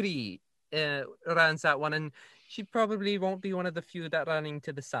 Eriskri runs that one, and she probably won't be one of the few that running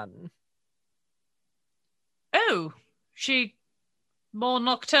to the sun. Oh, she more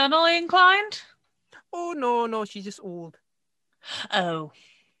nocturnally inclined? Oh, no, she's just old. Oh,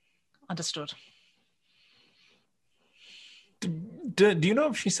 understood. Do you know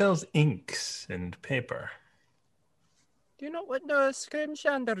if she sells inks and paper? Do you know what the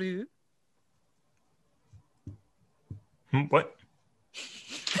Scrimshander do? What?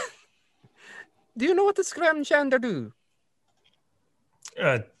 Do you know what the Scrimshander do?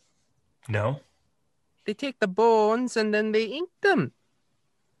 No. They take the bones and then they ink them.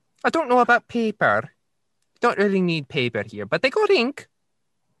 I don't know about paper. Don't really need paper here, but they got ink.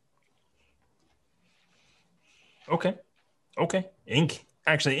 Okay. Ink.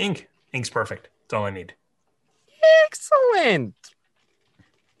 Actually, ink. Ink's perfect. That's all I need. Excellent.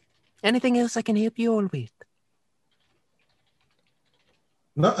 Anything else I can help you all with?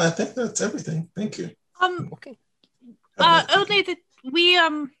 No, I think that's everything. Thank you. Okay. Only that we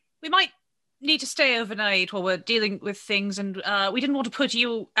might need to stay overnight while we're dealing with things, and we didn't want to put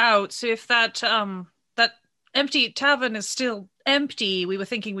you out. So if that empty tavern is still empty, we were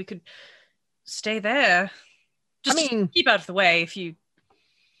thinking we could stay there. Just keep out of the way if you.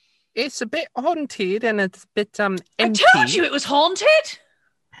 It's a bit haunted and it's a bit empty. I told you it was haunted.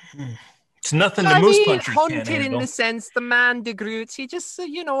 It's nothing the moose punchers can't haunted handle. in the sense the man de Groot, he just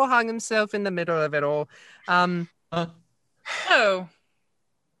hung himself in the middle of it all. Oh.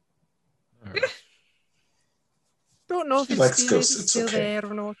 Don't know if She his likes spirit ghosts, is it's still okay. there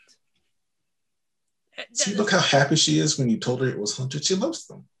or not. See, look how happy she is when you told her it was haunted. She loves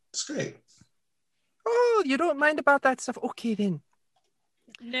them. It's great. Oh, you don't mind about that stuff? Okay then.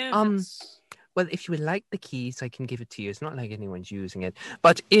 No. Well, if you would like the keys, I can give it to you. It's not like anyone's using it.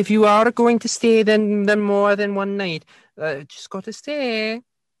 But if you are going to stay then more than one night, just got to stay.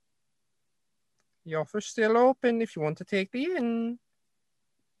 The offer's still open if you want to take the inn.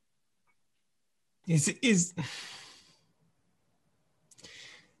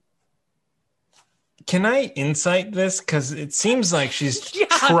 Can I insight this? Because it seems like she's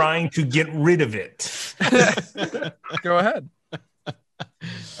trying to get rid of it. Go ahead.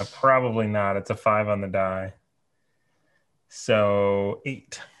 Probably not. It's a 5 on the die. So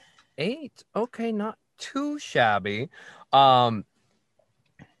 8. 8. Okay, not too shabby. You're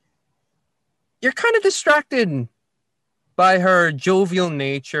kind of distracted by her jovial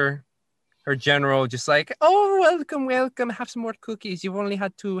nature. Her general just like, oh, welcome. Have some more cookies. You've only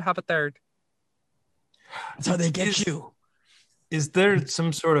had 2. Have a third. That's how they get you. Is there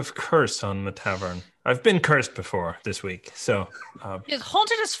some sort of curse on the tavern? I've been cursed before this week, so...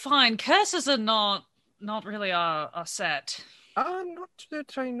 Haunted is fine. Curses are not really our set. Not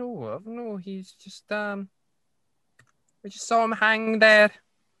that I know of. No, he's just, I just saw him hang there.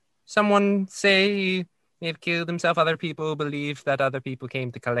 Someone say he may have killed himself. Other people believe that other people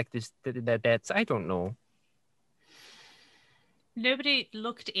came to collect their debts. I don't know. Nobody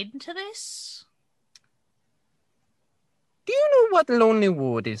looked into this? Do you know what Lonely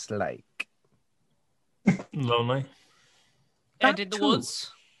Wood is like? Lonely? And in the too.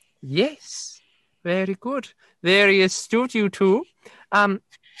 woods? Yes. Very good. Very astute, you two.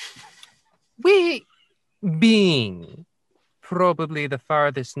 We being probably the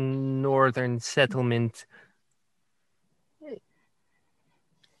farthest northern settlement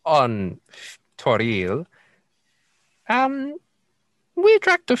on Toril, we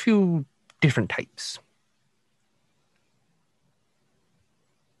attract a few different types.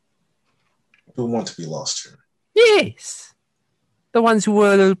 Who want to be lost here? Yes. The ones who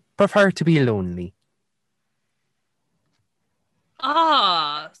will prefer to be lonely.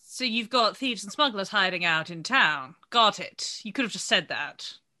 Ah, so you've got thieves and smugglers hiding out in town. Got it. You could have just said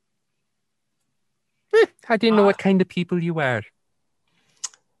that. I didn't know what kind of people you were.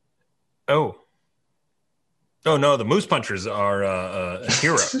 Oh no, the Moose Punchers are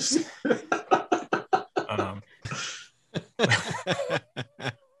heroes.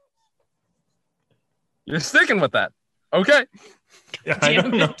 You're sticking with that. Okay. Yeah, I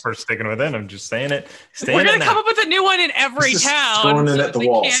don't know if we're sticking with it. I'm just saying it. We're going to come up with a new one in every Just town. throwing it so at the we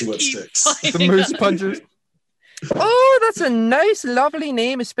wall, can't see what keep sticks. The finding Moose others. Punchers. Oh, that's a nice, lovely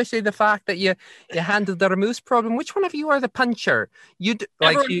name, especially the fact that you handled the moose problem. Which one of you are the puncher?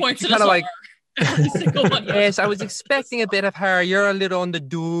 Everyone points at kind us of like. Every single one. Yes, I was expecting a bit of her. You're a little on the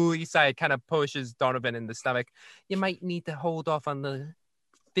dewy side, kind of pushes Donovan in the stomach. You might need to hold off on the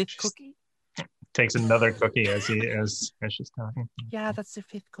fifth cookie. Takes another cookie as she's talking. Yeah, that's the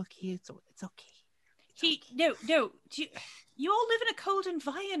fifth cookie. It's okay. No. You all live in a cold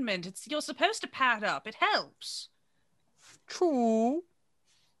environment. You're supposed to pad up. It helps. True.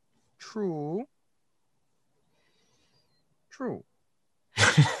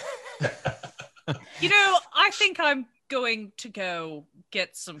 I think I'm going to go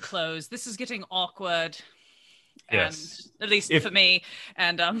get some clothes. This is getting awkward. Yes. And, at least for me.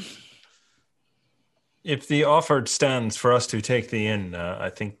 And if the offer stands for us to take the inn, I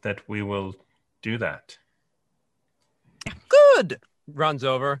think that we will do that. Good. Runs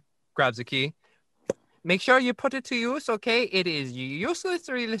over, grabs a key. Make sure you put it to use, okay? It is useless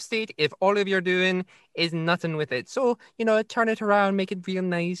real estate if all of you're doing is nothing with it. So, turn it around, make it real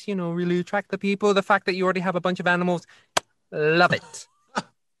nice, really attract the people. The fact that you already have a bunch of animals, love it.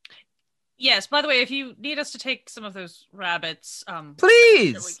 yes, by the way, if you need us to take some of those rabbits,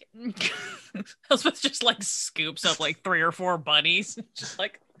 Please. Elspeth just scoops up 3 or 4 bunnies. Just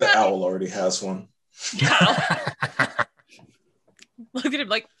The owl already has one. Look at him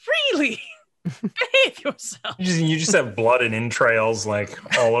really? Behave yourself. You just have blood and entrails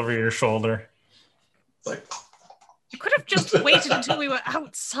all over your shoulder. Like, You could have just waited until we were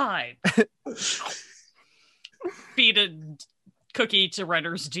outside. Feed a cookie to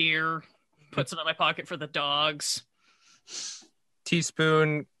Renner's deer. Put some in my pocket for the dogs.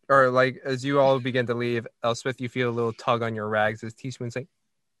 Teaspoon, or as you all begin to leave, Elspeth, you feel a little tug on your rags as Teaspoon's like,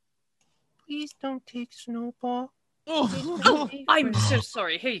 please don't take Snowball. Oh, I'm so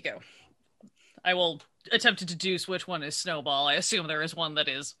sorry. Here you go. I will attempt to deduce which one is Snowball. I assume there is one that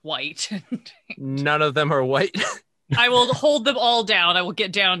is white. None of them are white. I will hold them all down. I will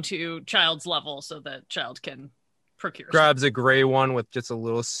get down to Child's level so that Child can procure. Grabs a gray one with just a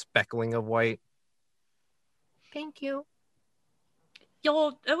little speckling of white. Thank you.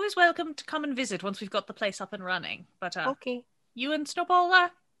 You're always welcome to come and visit once we've got the place up and running. But okay. You and Snowball,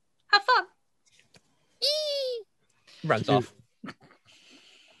 have fun. Runs off.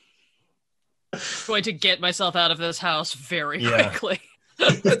 Going to get myself out of this house very quickly.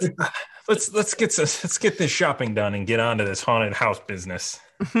 Let's get this shopping done and get on to this haunted house business.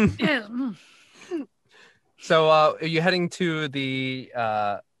 Yeah. So, are you heading to the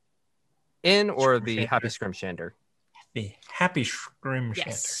inn or the Happy Scrimshander? The Happy Scrimshander.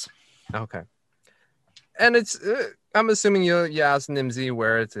 Yes. Okay. And it's, I'm assuming you ask Nimsy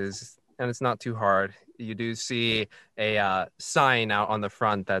where it is, and it's not too hard. You do see a sign out on the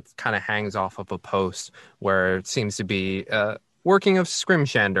front that kind of hangs off of a post where it seems to be working of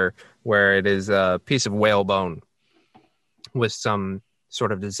Scrimshander, where it is a piece of whalebone with some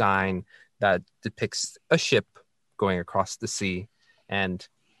sort of design that depicts a ship going across the sea. And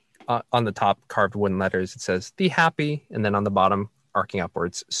on the top, carved wooden letters, it says, "The Happy," and then on the bottom, arcing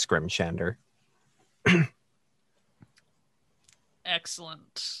upwards, Scrimshander.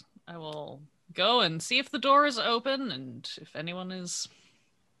 Excellent. I will go and see if the door is open and if anyone is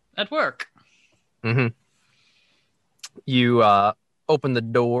at work. Mm-hmm. You open the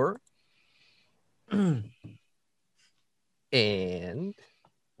door and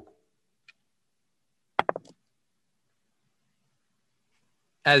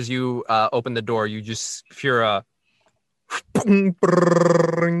as you open the door, you just hear a and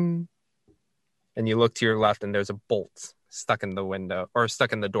you look to your left and there's a bolt stuck in the window or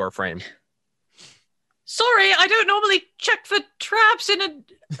stuck in the door frame. Sorry, I don't normally check for traps in an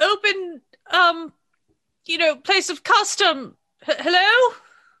open, place of custom. Hello?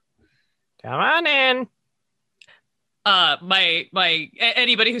 Come on in.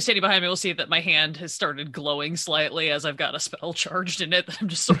 Anybody who's standing behind me will see that my hand has started glowing slightly as I've got a spell charged in it that I'm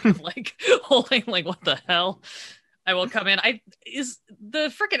just sort of like holding, like, what the hell? I will come in. Is the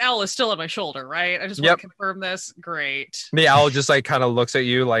freaking owl is still on my shoulder, right? I just want to confirm this. Great. The owl just like kind of looks at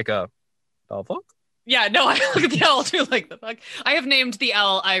you like the fuck? Yeah, no, I look at the owl too, like, the fuck. I have named the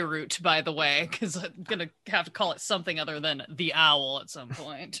owl Iroot, by the way, because I'm gonna have to call it something other than the owl at some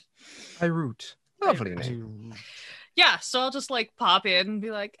point. Iroot. Lovely name. Yeah, so I'll just like pop in and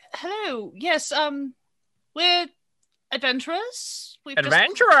be like, hello, yes, we're adventurers.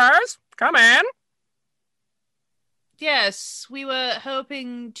 Adventurers? Come in. Yes, we were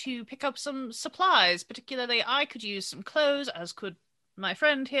hoping to pick up some supplies. Particularly, I could use some clothes, as could my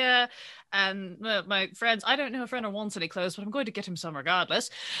friend here. And my friends, I don't know if Renner wants any clothes, but I'm going to get him some regardless.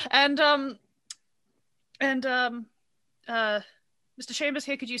 And Mr. Chambers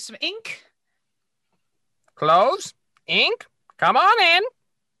here could use some ink. Clothes? Ink? Come on in.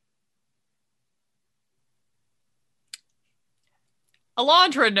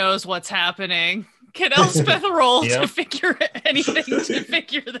 Alondra knows what's happening. Can Elspeth roll to figure anything to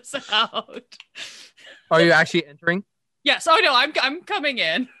figure this out? Are you actually entering? Yes. Oh no, I'm coming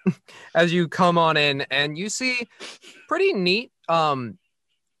in. As you come on in, and you see pretty neat. On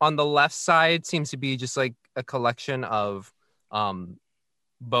the left side seems to be just like a collection of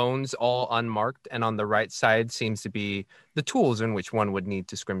bones, all unmarked, and on the right side seems to be the tools in which one would need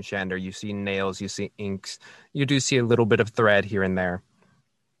to scrim shander. You see nails, you see inks, you do see a little bit of thread here and there,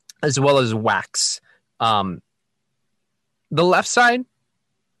 as well as wax. The left side,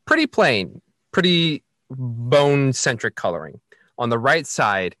 pretty plain, pretty bone-centric coloring. On the right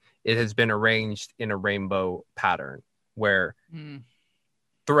side, it has been arranged in a rainbow pattern, where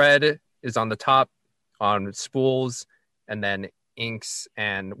thread is on the top, on spools, and then inks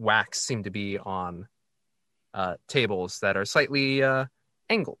and wax seem to be on tables that are slightly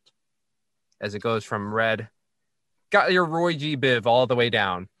angled as it goes from red. Got your Roy G. Biv all the way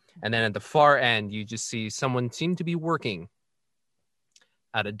down. And then at the far end, you just see someone seem to be working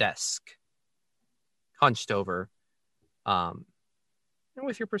at a desk, hunched over. And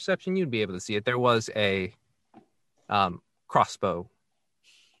with your perception, you'd be able to see it. There was a crossbow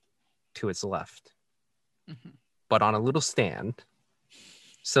to its left. Mm-hmm. But on a little stand,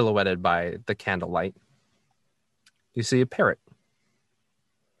 silhouetted by the candlelight, you see a parrot.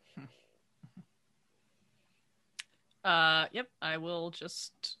 Yep, I will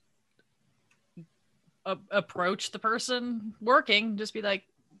just approach the person working, just be like,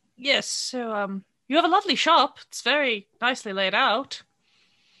 yes, so, you have a lovely shop. It's very nicely laid out.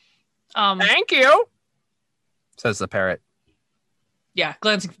 Thank you, says the parrot. Yeah,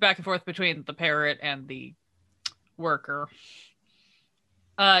 glancing back and forth between the parrot and the worker.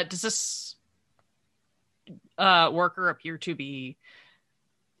 Does this worker appear to be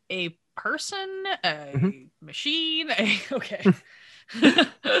a person, a machine? Okay.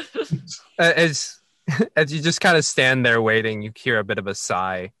 As you just kind of stand there waiting, you hear a bit of a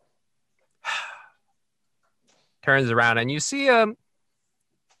sigh. Turns around and you see a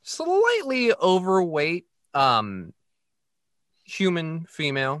slightly overweight human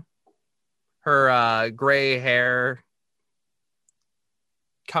female. Her gray hair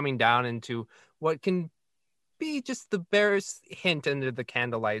coming down into what can be just the barest hint under the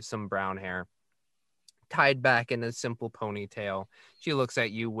candlelight, some brown hair tied back in a simple ponytail. She looks at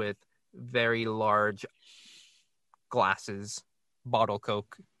you with very large glasses, bottle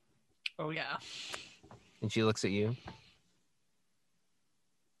Coke. Oh, yeah. And she looks at you.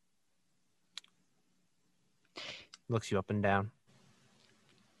 Looks you up and down.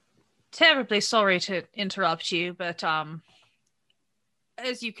 Terribly sorry to interrupt you, but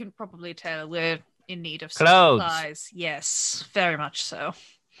as you can probably tell, we're in need of some clothes. Supplies. Yes, very much so.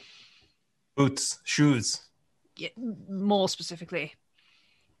 Boots, shoes. Yeah, more specifically.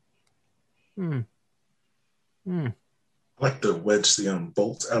 I like to wedge the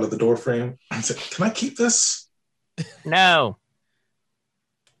bolts out of the door frame. I said, can I keep this? No.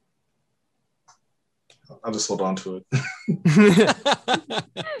 I'll just hold on to it.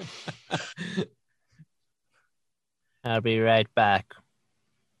 I'll be right back.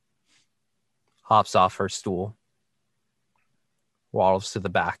 Hops off her stool. Waddles to the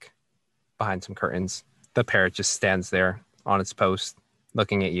back, behind some curtains. The parrot just stands there on its post,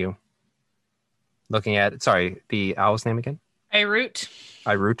 looking at you. Looking at, the owl's name again? Iroot.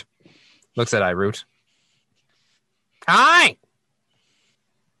 Iroot. Looks at Iroot. Hi.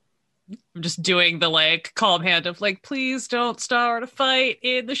 I'm just doing the like calm hand of like, please don't start a fight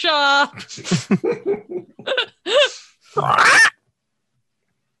in the shop.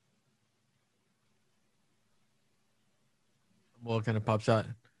 Well, kind of pops out.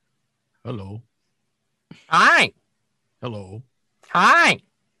 Hello. Hi. Hello. Hi.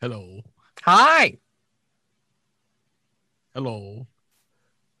 Hello. Hi. Hello.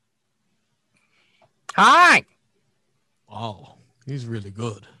 Hi. Wow. He's really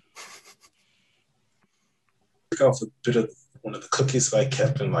good. Took off a bit of one of the cookies that I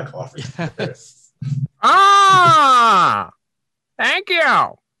kept and like offered. Yes. Ah. Thank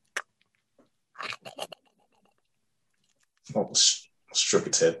you. Almost stroke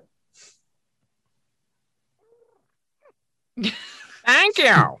its head. Thank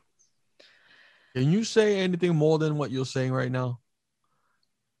you. Can you say anything more than what you're saying right now?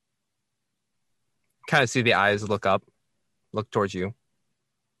 Kind of see the eyes look up, look towards you.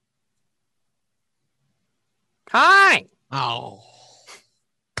 Hi. Oh.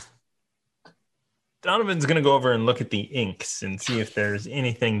 Donovan's going to go over and look at the inks and see if there's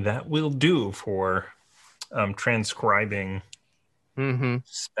anything that will do for transcribing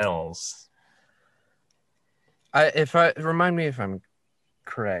spells. Remind me if I'm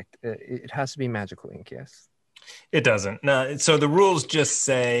correct. It has to be magical ink, yes? It doesn't. No. So the rules just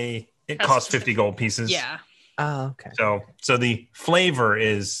say it costs 50 gold pieces. Yeah. Oh, okay. So the flavor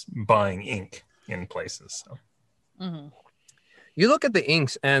is buying ink in places. So. Mm-hmm. You look at the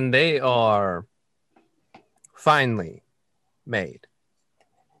inks and they are finely made.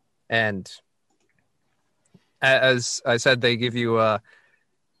 And as I said, they give you a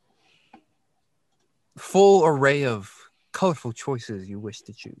full array of colorful choices you wish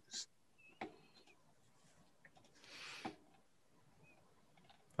to choose.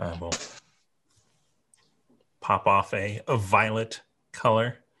 I will pop off a violet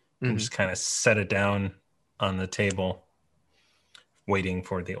color and just kind of set it down on the table, waiting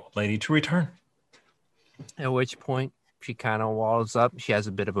for the old lady to return. At which point, she kind of walls up. She has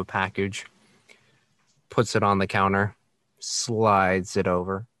a bit of a package, puts it on the counter, slides it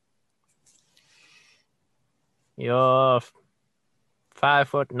over. You're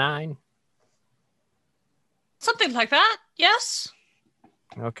 5'9". Something like that. Yes.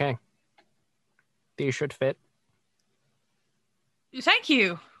 Okay. These should fit. Thank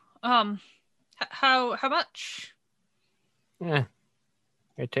you. How much? Yeah.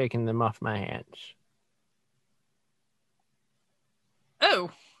 You're taking them off my hands. Oh,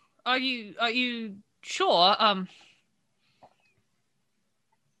 are you sure?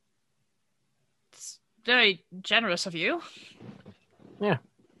 It's very generous of you. Yeah.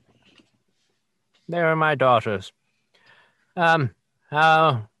 They are my daughters.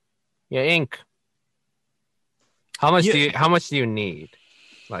 How your ink? How much do you need?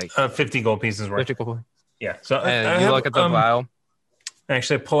 Like 50 gold pieces worth. 50 gold. Yeah. So And you look at the vial.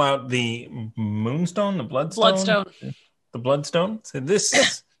 Actually, I pull out the moonstone, the bloodstone. The bloodstone. So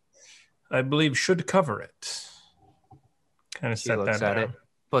this, I believe, should cover it. Kind of She set looks that at down. it,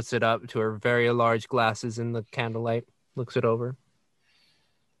 puts it up to her very large glasses in the candlelight, looks it over.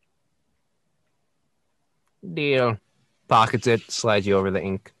 Deal. Pockets it, slides you over the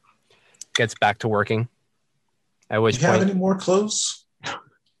ink. Gets back to working. At which Do you have point, any more clothes?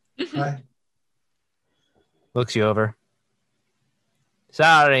 Hi. looks you over.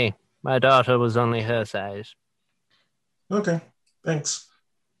 Sorry, my daughter was only her size. Okay, thanks.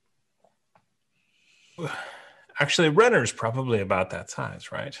 Actually, Renner's probably about that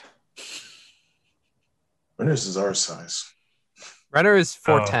size, right? Renner's is our size. Renner is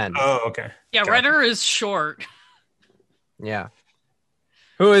 4'10". Oh, okay. Yeah, Gotcha. Renner is short. Yeah.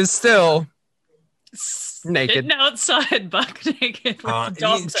 Who is still naked. Sitting outside, buck naked with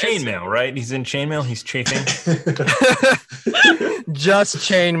He's chainmail, right? He's in chainmail. He's chafing. Just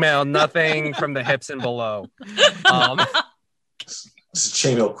chainmail, nothing from the hips and below. It's a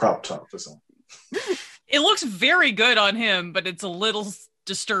chainmail crop top or something. It looks very good on him, but it's a little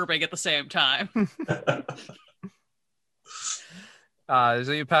disturbing at the same time.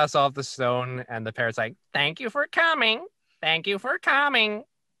 So you pass off the stone, and the parrot's like, "Thank you for coming. Thank you for coming."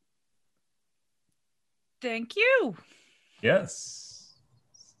 Thank you. Yes.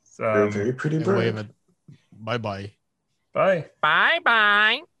 You're a very pretty And bird. wave it. Bye-bye. Bye.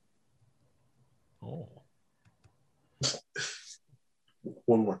 Bye-bye. Oh.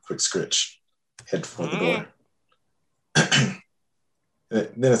 One more quick scritch. Head for the door. And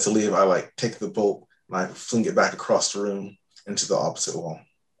then as I leave, I take the bolt and I fling it back across the room into the opposite wall.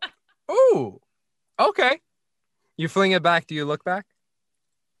 Ooh. Okay. You fling it back. Do you look back?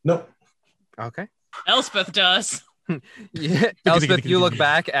 Nope. Okay. Elspeth does. Yeah, Elspeth, you look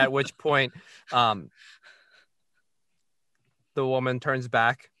back, at which point the woman turns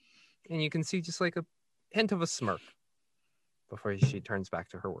back, and you can see just like a hint of a smirk before she turns back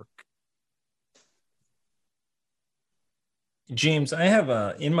to her work. James, I have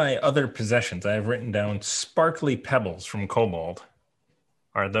in my other possessions, I have written down sparkly pebbles from Kobold.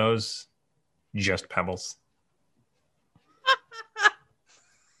 Are those just pebbles?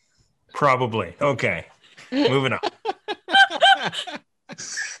 Probably. Okay. Moving on.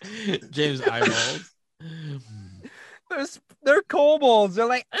 James eyeballs. They're kobolds. They're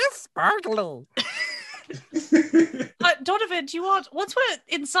like, it's sparkling. Donovan, do you want, once we're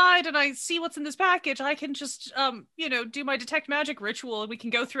inside and I see what's in this package, I can just, do my detect magic ritual and we can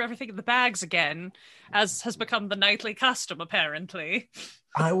go through everything in the bags again, as has become the nightly custom, apparently.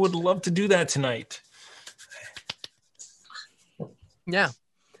 I would love to do that tonight. Yeah.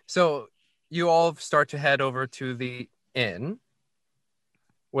 So you all start to head over to the inn,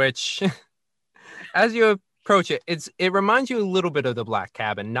 which, as you approach it, it reminds you a little bit of the Black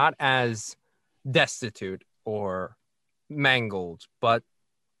Cabin, not as destitute or mangled, but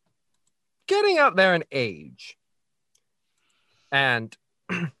getting up there in age. And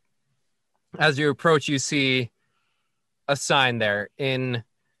as you approach, you see a sign there in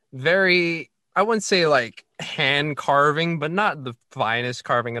very, I wouldn't say like hand carving, but not the finest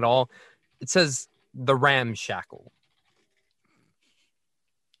carving at all. It says the Ramshackle.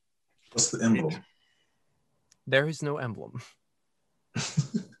 What's the emblem? There is no emblem.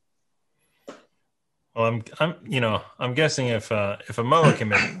 Well, I'm guessing if Amoa can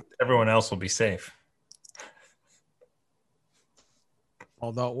make it, everyone else will be safe.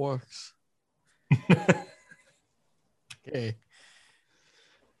 All that works. Okay.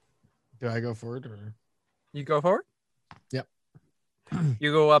 Do I go forward or? You go forward? Yep.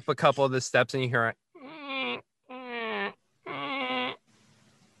 You go up a couple of the steps and you hear it.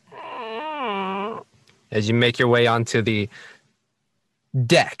 As you make your way onto the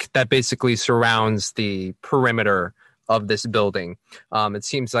deck that basically surrounds the perimeter of this building. It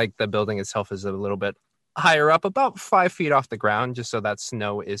seems like the building itself is a little bit higher up, about 5 feet off the ground, just so that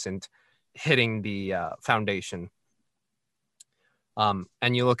snow isn't hitting the foundation. And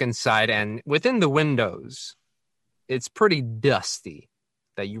you look inside, and within the windows, it's pretty dusty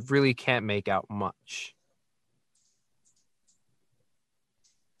that you really can't make out much.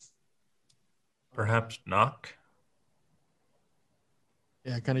 Perhaps knock?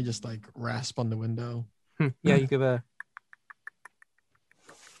 Yeah, kind of just like rasp on the window. Yeah, you give a...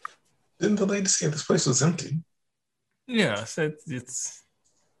 Didn't the lady say this place was empty? Yeah, so it's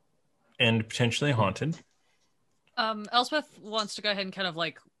and potentially haunted. Elspeth wants to go ahead and kind of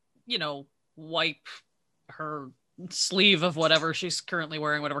wipe her sleeve of whatever she's currently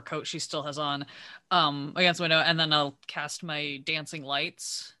wearing, whatever coat she still has on, against the window, and then I'll cast my dancing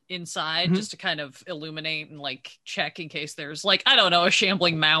lights inside just to kind of illuminate and check in case there's a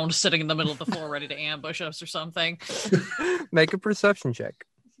shambling mound sitting in the middle of the floor ready to ambush us or something. Make a perception check.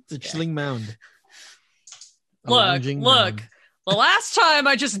 It's a chilling mound. Look. The last time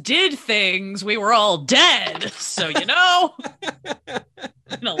I just did things, we were all dead. So, It's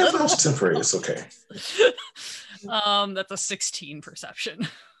temporary. It's okay. That's a 16 perception.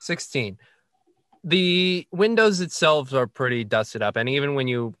 16. The windows itself are pretty dusted up, and even when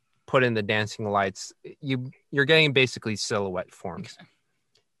you put in the dancing lights, you're getting basically silhouette forms. Okay.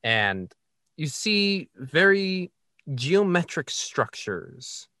 And you see very geometric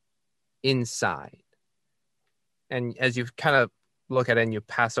structures inside. And as you kind of look at it and you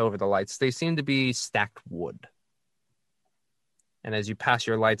pass over the lights, they seem to be stacked wood. And as you pass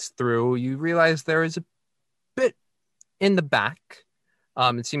your lights through, you realize there is a bit in the back.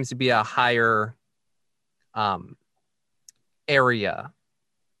 It seems to be a higher area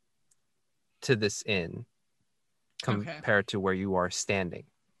to this inn compared to where you are standing.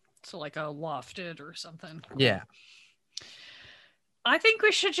 So like a lofted or something. Yeah. I think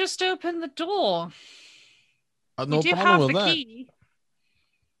we should just open the door. No we do problem have with the that. key.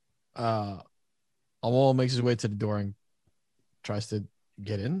 Amal makes his way to the door and tries to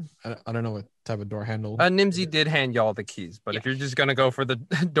get in. I don't know what type of door handle. Nimsy did hand y'all the keys, but if you're just gonna go for the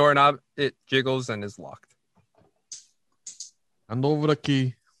doorknob, it jiggles and is locked. Hand over the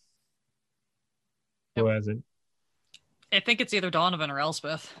key. Who has it? I think it's either Donovan or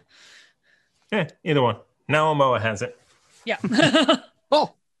Elspeth. Either one. Now Amoa has it. Yeah.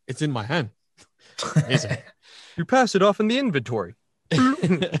 Oh, it's in my hand. Amazing. You pass it off in the inventory.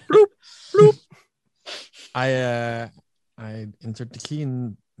 Bloop, bloop. I insert the key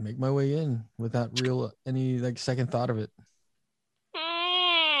and make my way in without any second thought of it.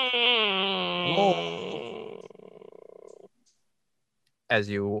 as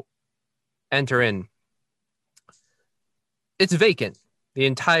you enter in, it's vacant. The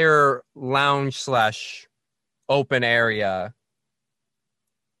entire lounge / open area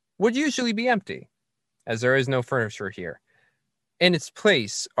would usually be empty, as there is no furniture here. In its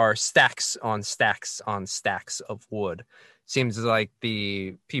place are stacks on stacks on stacks of wood. Seems like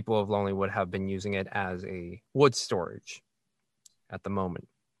the people of Lonelywood have been using it as a wood storage at the moment.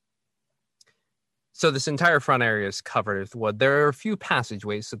 So this entire front area is covered with wood. There are a few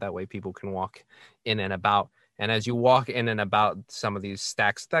passageways so that way people can walk in and about. And as you walk in and about some of these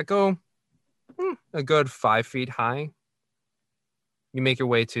stacks that go a good 5 feet high, you make your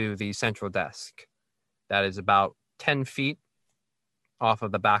way to the central desk. That is about 10 feet off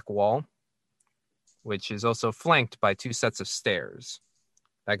of the back wall, which is also flanked by 2 sets of stairs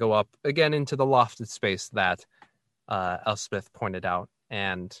that go up again into the lofted space that Elspeth pointed out,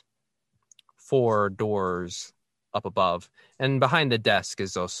 and 4 doors up above. And behind the desk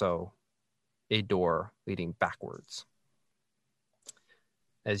is also a door leading backwards.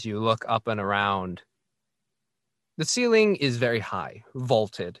 As you look up and around, the ceiling is very high,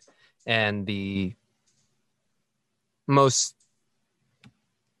 vaulted, and the most,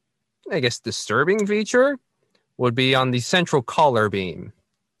 I guess, disturbing feature would be on the central collar beam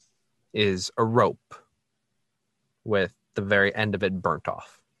is a rope with the very end of it burnt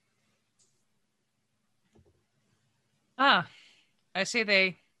off. Ah, I see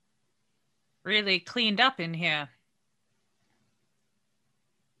they really cleaned up in here.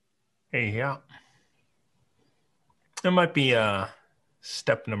 Hey, yeah. That might be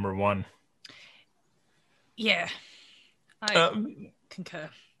step number 1. Yeah, I concur.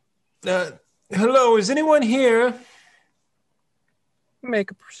 Hello, is anyone here?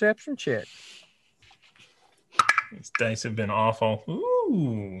 Make a perception check. These dice have been awful.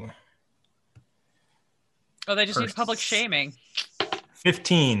 Ooh. Oh, they just need public shaming.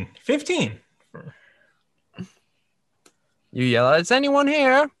 15. 15. You yell out, "Is anyone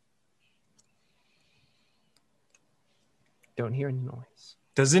here?" Don't hear any noise.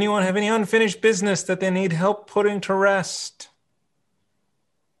 Does anyone have any unfinished business that they need help putting to rest?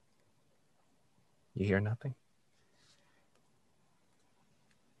 You hear nothing.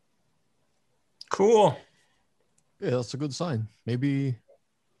 Cool. Yeah, that's a good sign. Maybe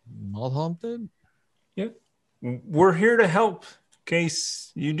not haunted? Yeah. We're here to help in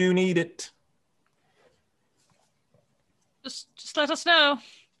case you do need it. Just let us know.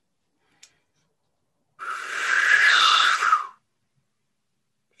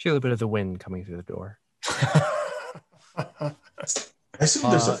 Feel a bit of the wind coming through the door. I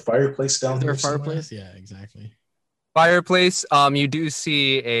assume there's a fireplace down Is there. there a somewhere. fireplace? Yeah, exactly. Fireplace. You do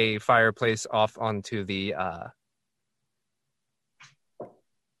see a fireplace off onto the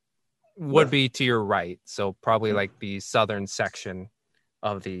would be to your right. So probably like the southern section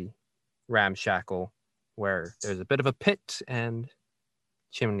of the ramshackle, where there's a bit of a pit and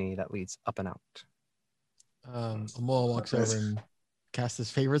chimney that leads up and out. Amoa walks over and casts his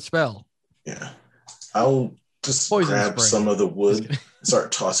favorite spell. Yeah. I'll just Poison grab spray. some of the wood and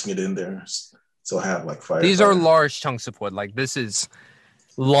start tossing it in there. So I have like fire. These are large chunks of wood. Like this is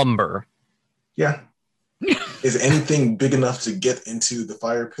lumber. Yeah. Is anything big enough to get into the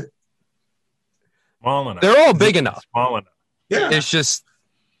fire pit? Small enough. They're all big enough. Small enough. Yeah. It's just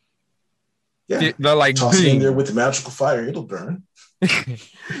Yeah. they're like Toss it in big. there with the magical fire. It'll burn.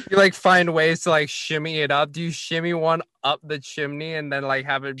 You like find ways to like shimmy it up. Do you shimmy one up the chimney and then like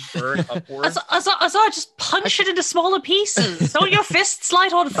have it burn upwards? Azar, just punch it into smaller pieces. Don't your fists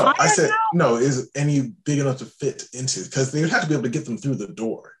light on No, fire I said, now? no, is any big enough to fit into? Because they would have to be able to get them through the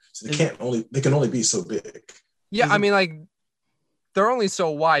door. So they can only be so big. Yeah, I mean like they're only so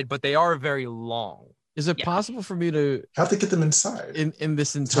wide, but they are very long. Is it possible for me to How to get them inside? in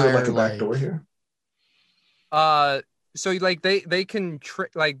this Is there entire like a back door here? So like they can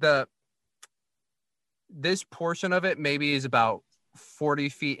like this portion of it maybe is about 40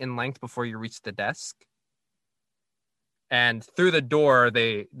 feet in length before you reach the desk, and through the door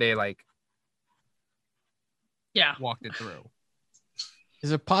they like walked it through.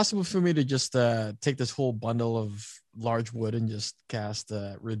 Is it possible for me to just take this whole bundle of large wood and just cast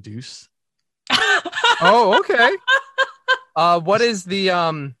reduce? Oh, okay. What is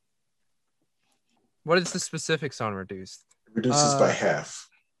the specifics on reduced? It reduces by half.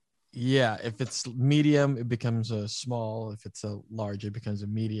 Yeah, if it's medium, it becomes a small. If it's a large, it becomes a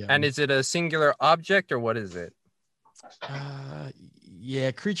medium. And is it a singular object or what is it?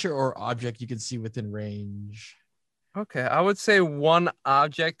 Yeah, creature or object you can see within range. Okay, I would say one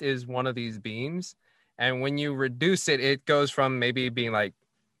object is one of these beams, and when you reduce it, it goes from maybe being like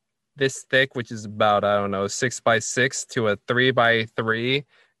this thick, which is about, I don't know, 6x6 to a 3x3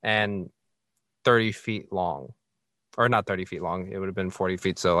 and 30 feet long. Or not 30 feet long. It would have been 40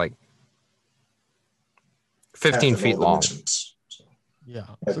 feet. So like 15 feet long. Dimensions. So Yeah.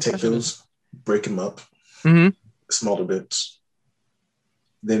 I take those, break them up, Mm-hmm. smaller bits.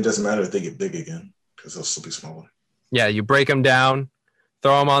 Then it doesn't matter if they get big again because they'll still be smaller. Yeah, you break them down,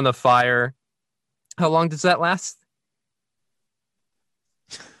 throw them on the fire. How long does that last?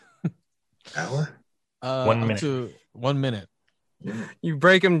 Hour? 1 minute. Up to 1 minute. You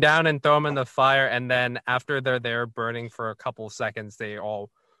break them down and throw them in the fire, and then after they're there burning for a couple seconds, they all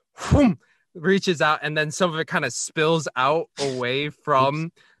whoom, reaches out, and then some of it kind of spills out away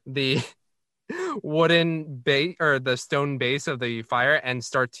from the wooden base or the stone base of the fire and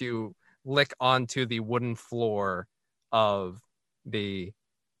start to lick onto the wooden floor of the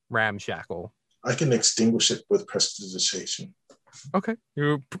ramshackle. I can extinguish it with prestidigitation. Okay.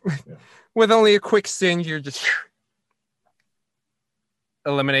 You Yeah. with only a quick singe, you just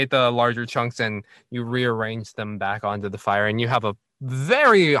eliminate the larger chunks and you rearrange them back onto the fire, and you have a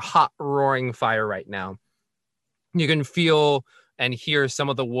very hot roaring fire right now. You can feel and hear some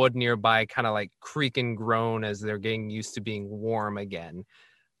of the wood nearby kind of like creak and groan as they're getting used to being warm again.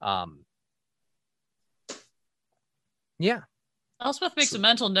 Yeah. Elspeth makes a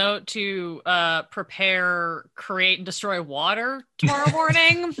mental note to prepare, create, and destroy water tomorrow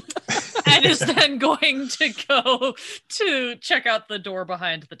morning, and is then going to go to check out the door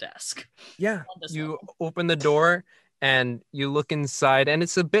behind the desk. Yeah. On this You level. open the door and you look inside, and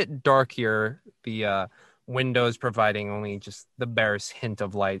it's a bit dark here. The windows providing only just the barest hint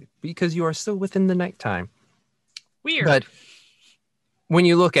of light because you are still within the nighttime. Weird. But when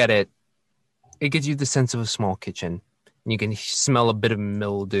you look at it, it gives you the sense of a small kitchen. You can smell a bit of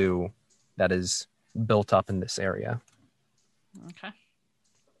mildew that is built up in this area. Okay.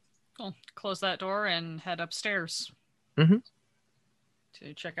 Cool. Close that door and head upstairs. Mhm.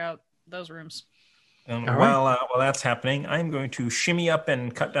 To check out those rooms. All right. While that's happening, I'm going to shimmy up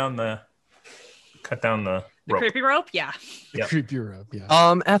and cut down the The rope. creepy rope? Yeah. Yep. Creep you up,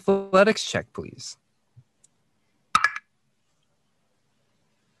 yeah. Athletics check, please.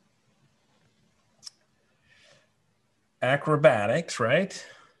 Acrobatics, right?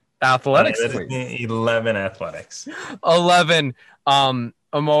 Athletics, That is please. 11 athletics. 11. Amo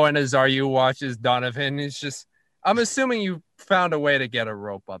and Azar, you watch as Donovan is just, I'm assuming you found a way to get a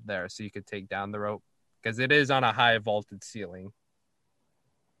rope up there so you could take down the rope because it is on a high vaulted ceiling.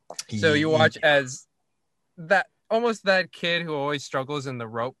 So you watch as that kid who always struggles in the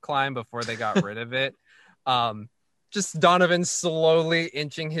rope climb before they got rid of it. Just Donovan slowly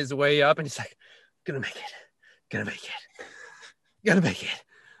inching his way up, and he's like, gonna make it.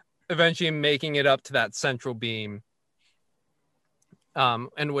 Eventually making it up to that central beam,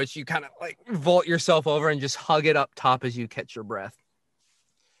 in which you kind of like vault yourself over and just hug it up top as you catch your breath.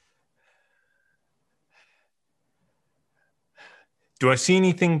 Do I see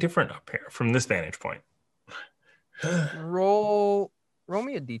anything different up here from this vantage point? Roll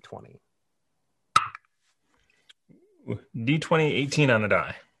me a d20. D20, 18 on the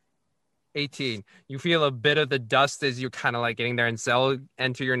die. 18. You feel a bit of the dust as you're kind of like getting there and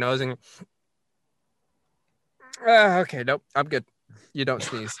enter your nose and okay, nope, I'm good. You don't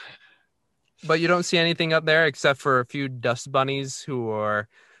sneeze. But you don't see anything up there except for a few dust bunnies who are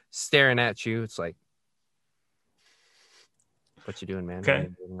staring at you. It's like, what you doing, man? Okay. Why are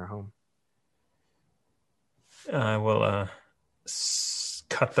you leaving our home? I will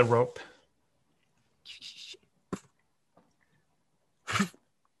cut the rope.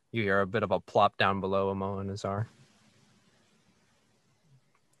 You hear a bit of a plop down below Amo and Azar.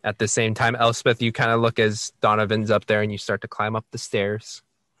 At the same time, Elspeth, you kind of look as Donovan's up there and you start to climb up the stairs.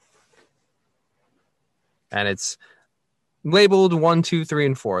 And it's labeled 1, 2, 3,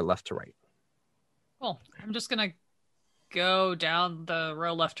 and 4, left to right. Cool. I'm just going to go down the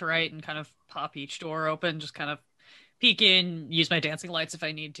row left to right and kind of pop each door open, just kind of peek in, use my dancing lights if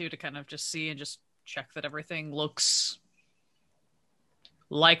I need to kind of just see and just check that everything looks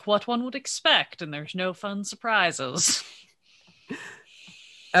like what one would expect and there's no fun surprises.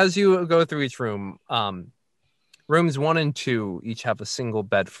 As you go through each room, rooms 1 and 2 each have a single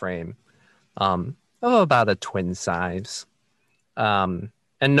bed frame of about a twin size, and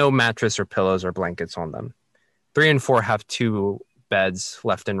no mattress or pillows or blankets on them. 3 and 4 have 2 beds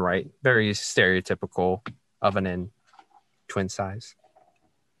left and right, very stereotypical of an inn, twin size.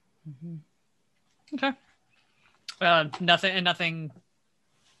 Okay. Nothing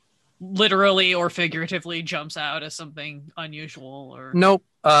literally or figuratively jumps out as something unusual or Nope.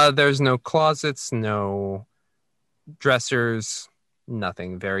 There's no closets, no dressers,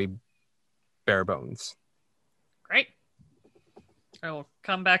 Nothing. Very bare bones. Great. I will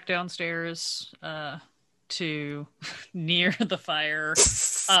come back downstairs to near the fire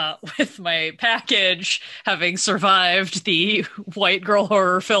with my package, having survived the white girl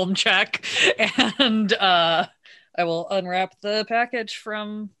horror film check, and I will unwrap the package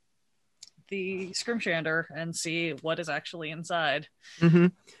from the Scrimshander and see what is actually inside. Mm-hmm.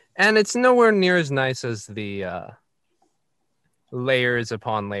 And it's nowhere near as nice as the layers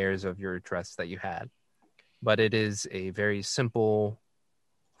upon layers of your dress that you had. But it is a very simple,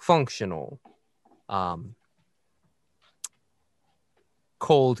 functional,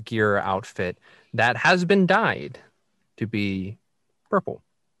 cold gear outfit that has been dyed to be purple.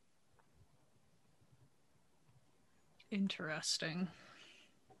 Interesting.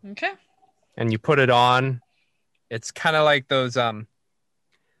 Okay. And you put it on. It's kind of like those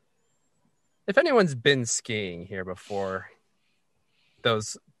if anyone's been skiing here before,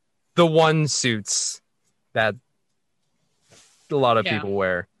 the one suits that a lot of people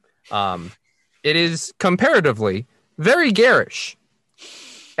wear. It is comparatively very garish,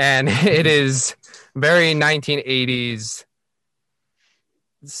 and it is very 1980s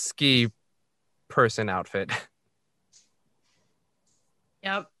ski person outfit.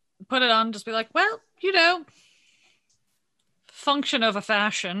 Yeah, put it on, just be like, well, you know, function of a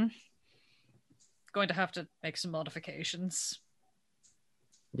fashion. Going to have to make some modifications.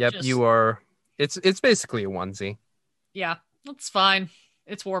 Yep, you are. It's basically a onesie. Yeah, that's fine.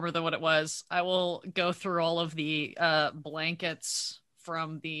 It's warmer than what it was. I will go through all of the blankets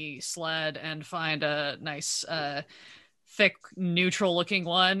from the sled and find a nice, thick, neutral-looking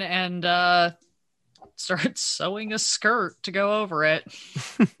one and start sewing a skirt to go over it.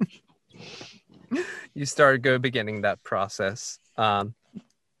 You start beginning that process.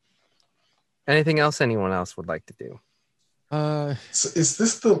 Anything else anyone else would like to do? So is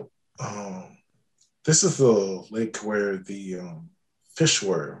this the this is the lake where the fish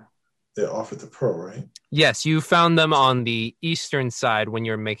were that offered the pearl, right? Yes, you found them on the eastern side when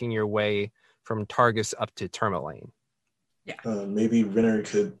you're making your way from Targus up to Tourmaline. Yeah. Maybe Renner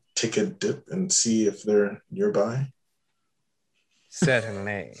could take a dip and see if they're nearby.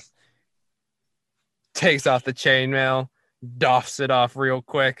 Certainly. Takes off the chainmail, doffs it off real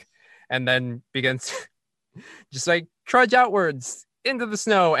quick, and then begins just like trudge outwards into the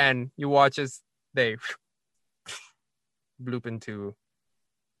snow, and you watch as they bloop into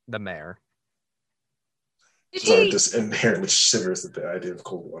the mare. So just inherently shivers at the idea of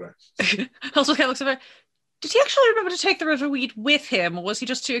cold water. Also, kind of looks at her. Did he actually remember to take the river weed with him, or was he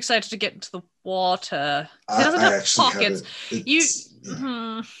just too excited to get into the water? He doesn't have pockets.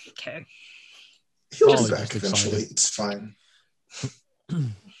 Okay. He'll be back eventually. It's fine.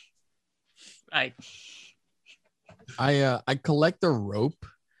 I collect the rope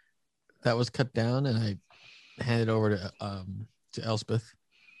that was cut down and I hand it over to Elspeth.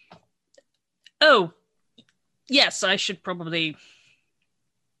 Oh, yes, I should probably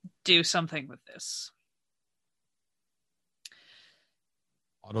do something with this.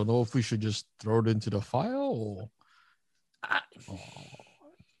 I don't know if we should just throw it into the fire or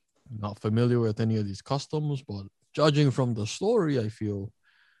not familiar with any of these customs, but judging from the story, I feel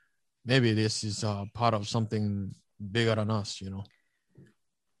maybe this is part of something bigger than us, you know.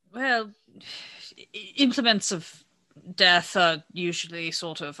 Well, implements of death are usually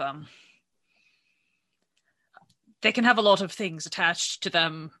sort of they can have a lot of things attached to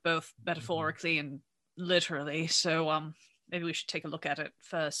them, both metaphorically and literally. So maybe we should take a look at it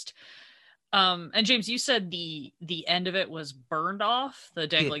first. And James, you said the end of it was burned off. The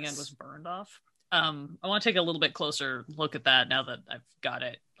dangling end was burned off. I want to take a little bit closer look at that now that I've got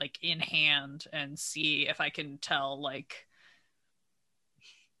it like in hand and see if I can tell, like,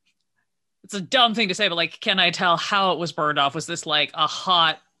 it's a dumb thing to say, but like, can I tell how it was burned off? Was this like a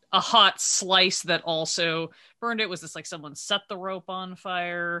hot slice that also burned it? Was this like someone set the rope on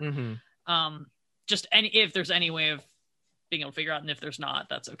fire? Mm-hmm. Just if there's any way of being able to figure out, and if there's not,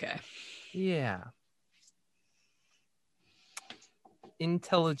 that's okay. Yeah.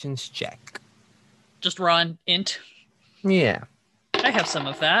 Intelligence check. Just run int. Yeah. I have some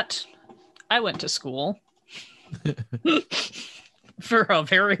of that. I went to school for a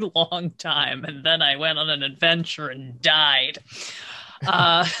very long time, and then I went on an adventure and died.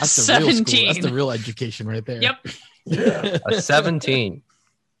 That's 17. That's the real education right there. Yep. Yeah. A 17.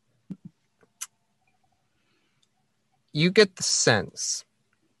 You get the sense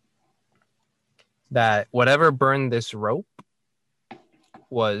that whatever burned this rope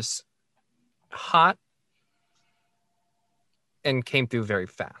was hot and came through very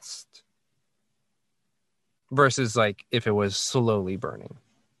fast. versus like if it was slowly burning.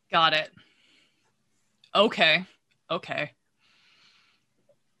 Got it. Okay.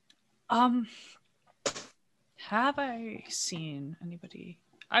 Have I seen anybody?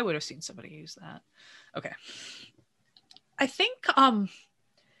 I would have seen somebody use that. Okay. I think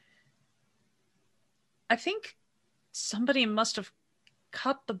somebody must have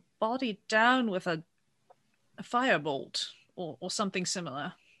cut the body down with a firebolt or something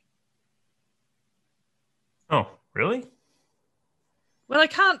similar. Oh, really? Well, I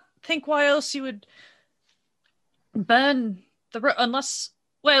can't think why else you would burn the unless.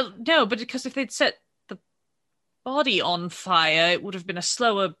 Well, no, but because if they'd set the body on fire, it would have been a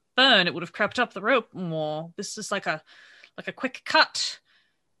slower burn. It would have crept up the rope more. This is like a quick cut,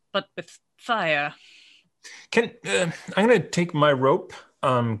 but with fire. I'm gonna take my rope,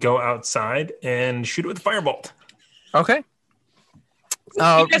 go outside and shoot it with a firebolt. Okay.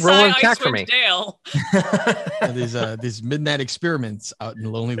 Roll an attack for me. These midnight experiments out in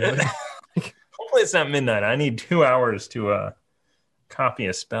Lonelywood. Hopefully it's not midnight. I need 2 hours to copy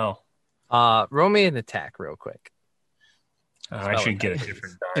a spell. Roll me an attack real quick. I should get a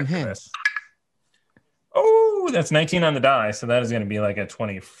different die for this. Oh, that's 19 on the die, so that is going to be like a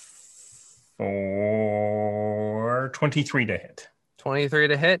 23 to hit. 23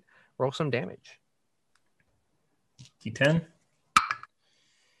 to hit. Roll some damage. D10.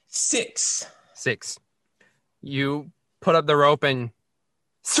 6. You put up the rope and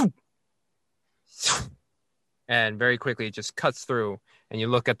very quickly it just cuts through, and you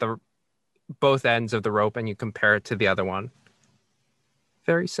look at both ends of the rope and you compare it to the other one.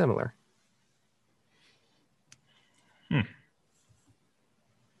 Very similar.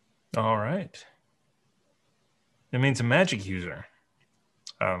 All right. That means a magic user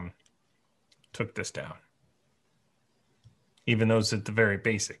took this down. Even those at the very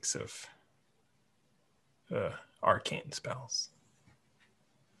basics of arcane spells.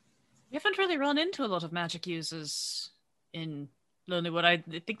 We haven't really run into a lot of magic users in Lonelywood. I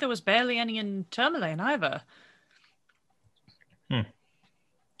think there was barely any in Tourmaline either.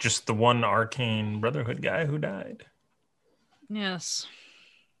 Just the one arcane Brotherhood guy who died. Yes.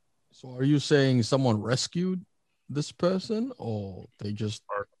 So are you saying someone rescued this person, or they just...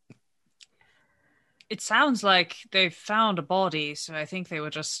 It sounds like they found a body, so I think they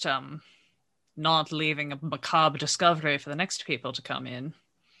were just not leaving a macabre discovery for the next people to come in.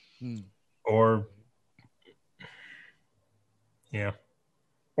 Or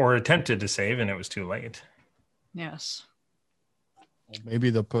attempted to save and it was too late. Yes. Or maybe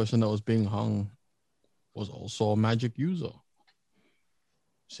the person that was being hung was also a magic user.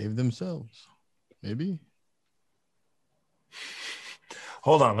 Save themselves. Maybe.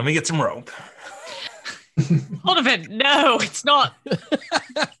 Hold on, let me get some rope. Donovan, no, it's not.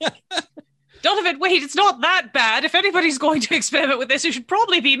 Donovan, wait, it's not that bad. If anybody's going to experiment with this, it should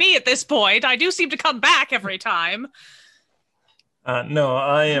probably be me at this point. I do seem to come back every time. No,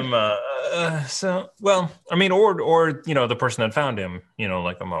 I am. Or the person that found him,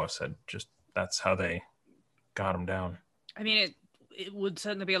 like Amo said, just that's how they got him down. I mean, it would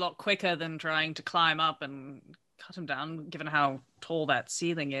certainly be a lot quicker than trying to climb up and cut him down, given how tall that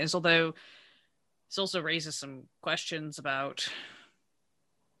ceiling is. Although this also raises some questions about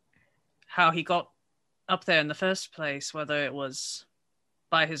how he got up there in the first place, whether it was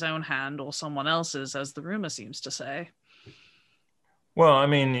by his own hand or someone else's, as the rumor seems to say. Well, I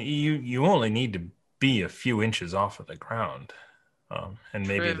mean, you only need to be a few inches off of the ground. And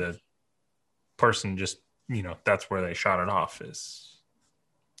maybe the person just, that's where they shot it off, is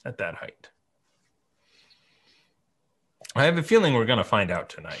at that height. I have a feeling we're going to find out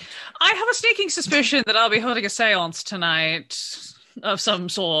tonight. I have a sneaking suspicion that I'll be holding a seance tonight of some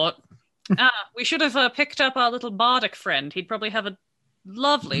sort. We should have picked up our little bardic friend. He'd probably have a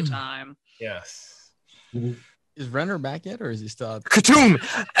lovely time. Yes. Is Renner back yet, or is he still... Katoom!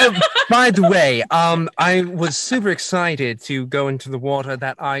 By the way, I was super excited to go into the water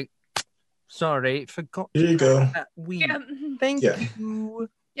that I... Sorry, forgot. Here you go. Thank you.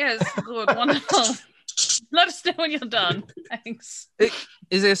 Yes, good. Wonderful. Let us know when you're done. Thanks.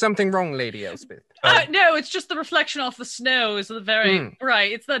 Is there something wrong, Lady Elspeth? No, it's just the reflection off the snow is the very...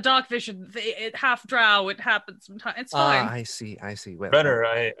 Right, it's the dark vision. It half drow. It happens sometimes. It's fine. I see. Well, Better,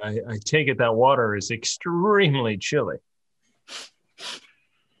 I take it that water is extremely chilly.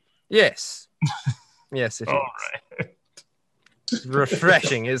 Yes. Yes, it is. All right.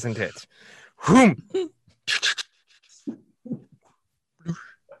 Refreshing, isn't it? Whoom.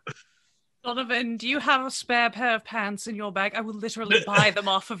 Donovan, do you have a spare pair of pants in your bag? I will literally buy them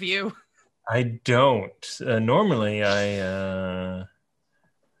off of you. I don't. Normally, I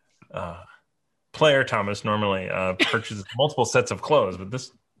player Thomas normally purchases multiple sets of clothes, but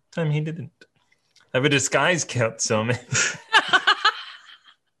this time he didn't. I have a disguise kit, so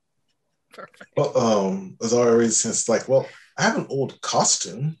Perfect. Well, as already since like, well, I have an old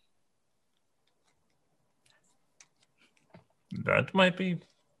costume. that might be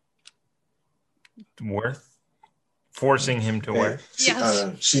worth forcing him to wear.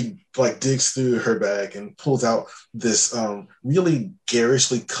 She like digs through her bag and pulls out this really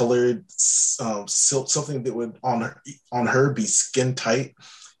garishly colored silk, something that would on her be skin tight,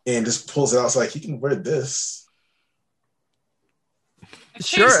 and just pulls it out. It's like, you can wear this.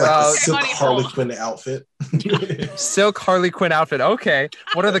 Sure. It's like a Okay, silk honey, Harley hold Quinn outfit. Silk Harley Quinn outfit. Okay.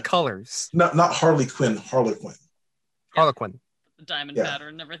 What are the colors? Not Harley Quinn. Harlequin. Harlequin. The diamond Yeah. pattern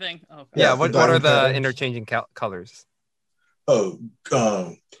and everything. Oh, Yeah. Yeah, What the are diamond the pattern. interchanging colors? Oh,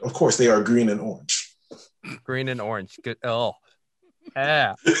 of course they are green and orange. Green and orange. Good. Oh.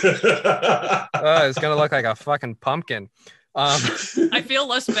 Yeah. It's gonna look like a fucking pumpkin. I feel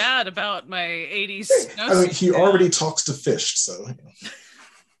less bad about my 80s. I mean, he already talks to fish, so.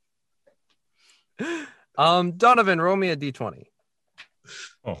 Donovan, roll me a d20.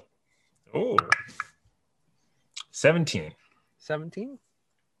 Oh. 17. 17?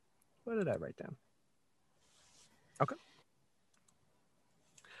 What did I write down? Okay.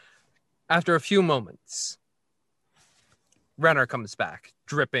 After a few moments, Renner comes back,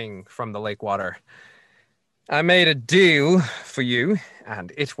 dripping from the lake water. I made a deal for you,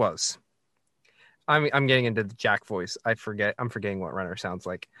 and it was. I'm getting into the Jack voice. I'm forgetting what Renner sounds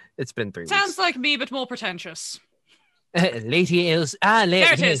like. It's been 3 weeks. Sounds like me, but more pretentious. Lady Ilse.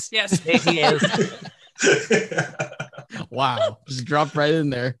 There it is. Yes. Lady Ilse. Wow. Just dropped right in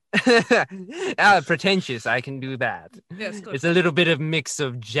there. Pretentious. I can do that. Yes, good. It's a little bit of mix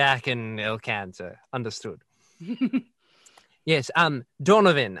of Jack and Elcanza. Understood. Yes.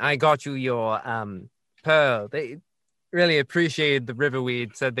 Donovan, I got you your pearl. They really appreciated the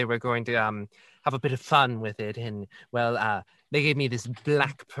riverweed. Said they were going to have a bit of fun with it, and well, they gave me this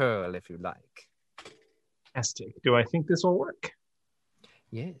black pearl, if you like. Fantastic. Do I think this will work?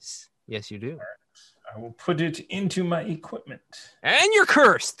 Yes, you do. I will put it into my equipment. And you're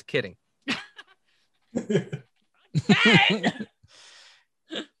cursed. Kidding.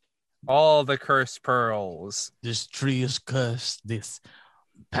 All the cursed pearls. This tree is cursed. This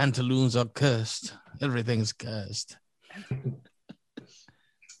pantaloons are cursed. Everything's cursed.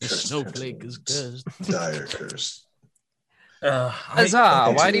 The snowflake is cursed. Dire curse.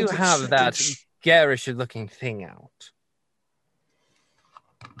 Huzzah, why do you have that garish-looking thing out?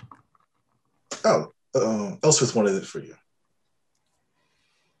 Oh, Elspeth wanted it for you.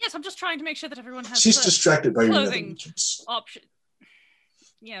 Yes, I'm just trying to make sure that everyone has She's the distracted by your clothing negligence. option.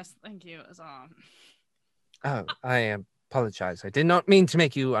 Yes, thank you, Azar. Oh, I apologize. I did not mean to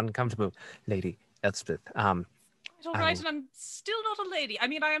make you uncomfortable, Lady Elspeth. It's all right, and I'm still not a lady. I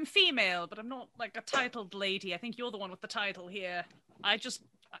mean, I am female, but I'm not like a titled lady. I think you're the one with the title here. Just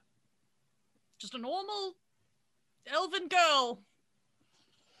a normal elven girl.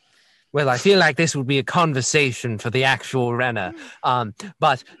 Well, I feel like this would be a conversation for the actual Renner.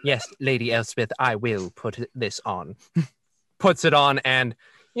 But yes, Lady Elspeth, I will put this on. Puts it on, and,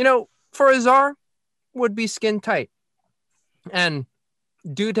 for Azar, would be skin tight. And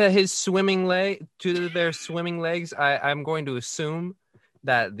due to their swimming legs, I'm going to assume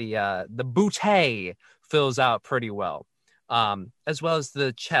that the bootay fills out pretty well, as well as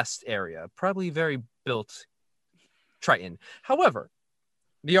the chest area. Probably very built Triton. However,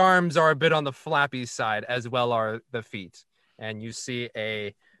 the arms are a bit on the flappy side, as well are the feet. And you see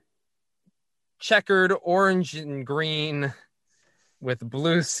a checkered orange and green with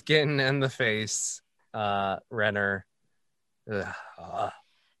blue skin and the face, Renner.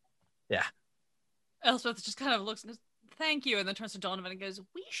 Yeah. Elspeth just kind of looks and goes, thank you, and then turns to Donovan and goes,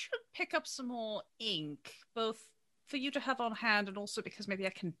 we should pick up some more ink, both for you to have on hand and also because maybe I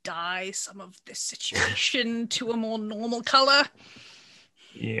can dye some of this situation to a more normal color.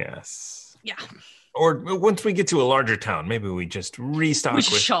 Yes. Yeah. Or once we get to a larger town, maybe we just restock. We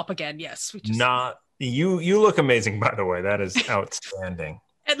should shop again, yes. Not you look amazing, by the way. That is outstanding.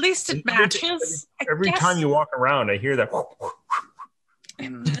 At least it matches. Every time you walk around, I hear that.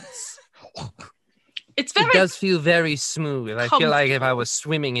 It's very. It does feel very smooth. I feel like if I was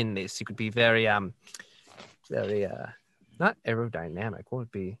swimming in this, it could be very not aerodynamic. What would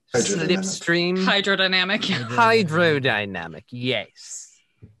it be? Slipstream. Hydrodynamic. Hydrodynamic. Yes.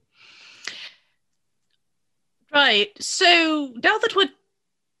 Right. So now that we're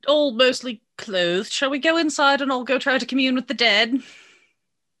all mostly clothed, shall we go inside and all go try to commune with the dead?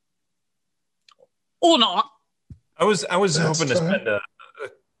 Or not? I was hoping to spend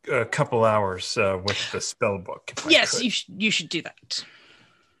a couple hours with the spell book. if I Yes, could. you should do that.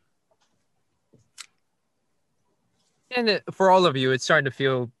 And for all of you, it's starting to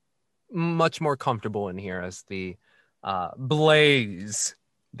feel much more comfortable in here as the blaze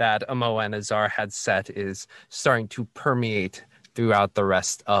that Amoa and Azar had set is starting to permeate throughout the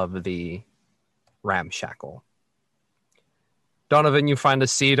rest of the ramshackle. Donovan, you find a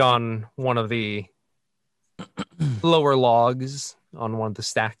seat on one of the lower logs on one of the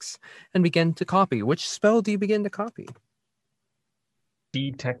stacks and begin to copy. Which spell do you begin to copy?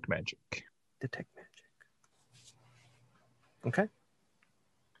 Detect magic. Detect magic. Okay.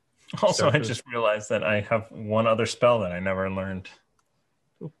 Also, So- I just realized that I have one other spell that I never learned.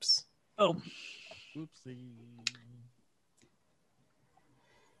 Oops. Oh,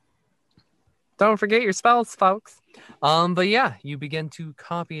 Don't forget your spells, folks. But yeah, you begin to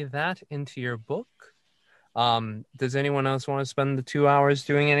copy that into your book. Does anyone else want to spend the 2 hours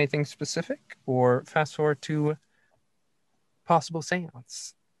doing anything specific, or fast forward to possible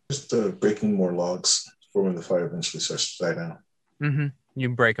seance? Just breaking more logs for when the fire eventually starts to die down. Mm-hmm. You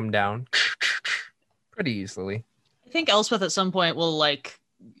break them down pretty easily. I think Elspeth at some point will like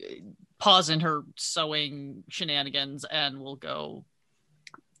pause in her sewing shenanigans and will go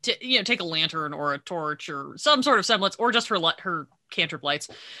to take a lantern or a torch or some sort of semblance, or just her cantrip lights.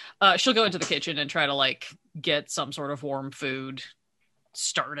 She'll go into the kitchen and try to like get some sort of warm food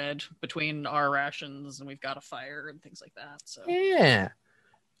started between our rations, and we've got a fire and things like that. So Yeah.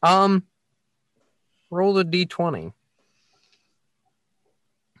 Roll a d20.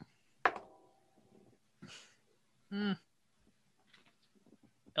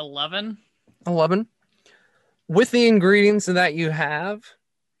 11. 11. With the ingredients that you have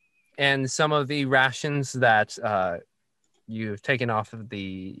and some of the rations that you've taken off of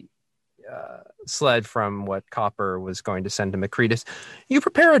the sled from what Copper was going to send to Macretus, you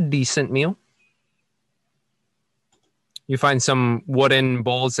prepare a decent meal. You find some wooden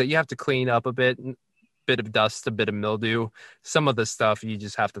bowls that you have to clean up a bit of dust, a bit of mildew. Some of the stuff you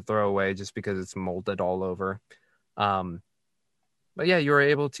just have to throw away just because it's molded all over. But yeah, you were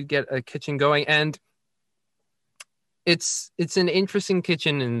able to get a kitchen going, and it's an interesting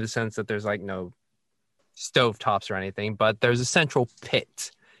kitchen in the sense that there's like no stovetops or anything, but there's a central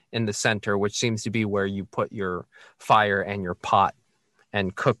pit in the center, which seems to be where you put your fire and your pot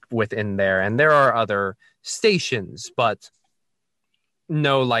and cook within there. And there are other stations, but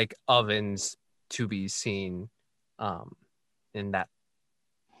no like ovens to be seen in that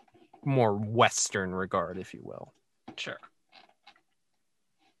more Western regard, if you will. Sure.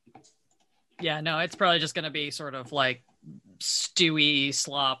 Yeah, no, it's probably just going to be sort of like stewy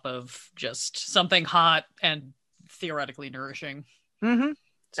slop of just something hot and theoretically nourishing. Mm-hmm.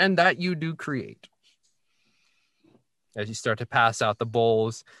 And that you do create. As you start to pass out the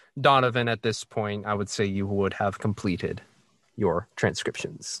bowls, Donovan, at this point, I would say you would have completed your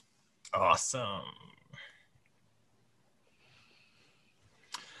transcriptions. Awesome.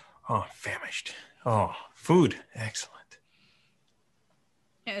 Oh, famished. Oh, food. Excellent.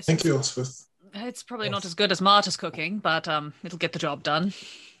 Yeah, Thank you, Elspeth. It's probably not as good as Marta's cooking, but it'll get the job done.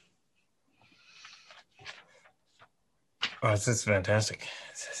 Oh, it's fantastic.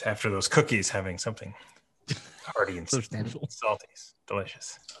 It's after those cookies, having something hearty and Substantial. salty.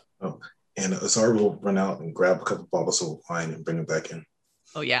 Delicious. And Azar will run out and grab a couple bottles of wine and bring them back in.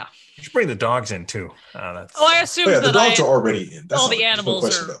 Oh, yeah. You should bring the dogs in, too. That's... Oh, I assumed Oh, yeah, the that dogs are already in. all the there's animals no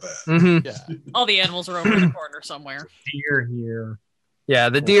question are- about that. Mm-hmm. Yeah. all the animals are over in the corner somewhere. Deer here. Yeah,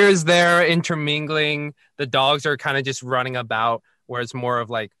 the deer is there intermingling. The dogs are kind of just running about, where it's more of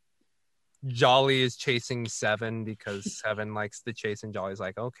like Jolly is chasing Seven because Seven likes to chase, and Jolly's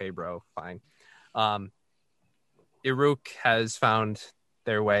like, okay, bro, fine. Iruk has found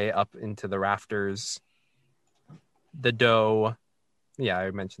their way up into the rafters. The doe, yeah,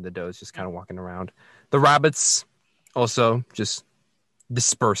 I mentioned the doe is just kind of walking around. The rabbits also just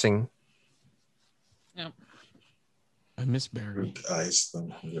dispersing. Yep. I miss Barry. Eyes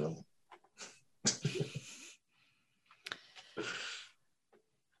them,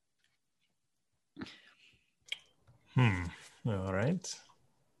 All right.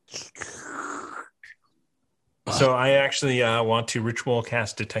 So I actually want to ritual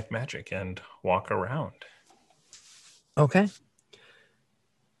cast Detect Magic and walk around. Okay.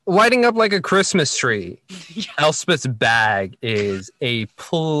 Lighting up like a Christmas tree. Yeah. Elspeth's bag is a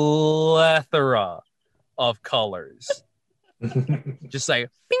plethora of colors. Just like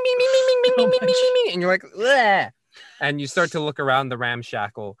bing, bing, bing, bing, bing, bing, So bing, bing, much. bing, bing, and you're like, "Bleh." And you start to look around the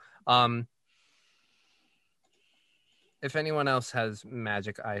ramshackle. If anyone else has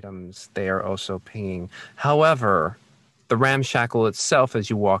magic items, they are also pinging. However, the ramshackle itself, as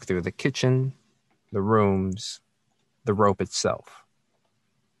you walk through the kitchen, the rooms, the rope itself.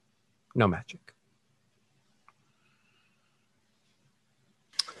 No magic.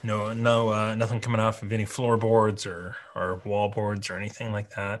 No, nothing coming off of any floorboards or wall boards or anything like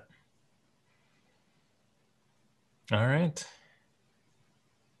that. All right.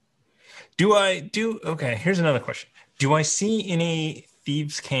 Okay, here's another question. Do I see any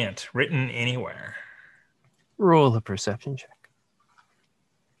thieves' cant written anywhere? Roll a perception check.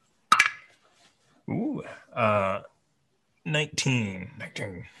 Ooh, 19.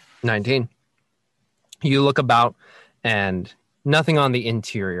 19. You look about and nothing on the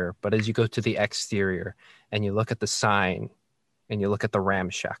interior, but as you go to the exterior and you look at the sign and you look at the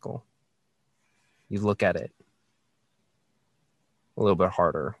ramshackle, you look at it a little bit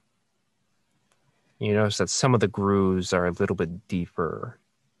harder. You notice that some of the grooves are a little bit deeper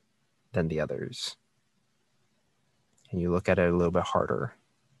than the others. And you look at it a little bit harder.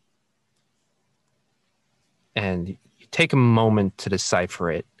 And you take a moment to decipher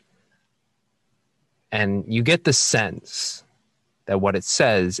it. And you get the sense that what it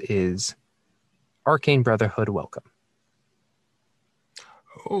says is Arcane Brotherhood welcome.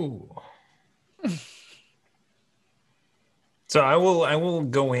 Oh. So I will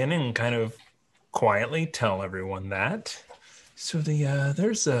go in and kind of quietly tell everyone that. So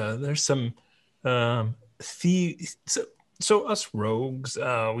there's some thieves. So us rogues,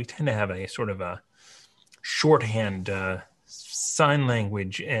 we tend to have a sort of a shorthand sign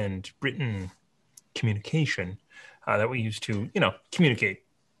language and written communication that we use to, communicate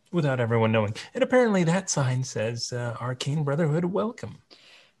without everyone knowing. And apparently that sign says Arcane Brotherhood welcome.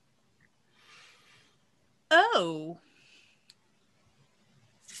 Oh.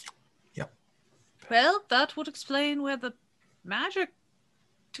 Yep. Well, that would explain where the magic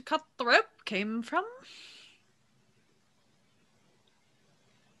to cut the rope came from.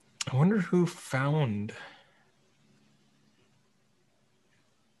 I wonder who found...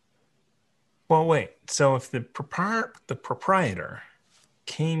 Well, wait. So if the proprietor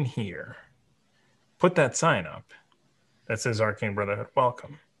came here, put that sign up that says Arcane Brotherhood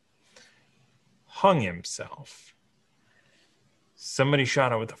welcome, hung himself, somebody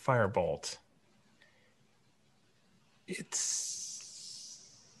shot it with a firebolt. I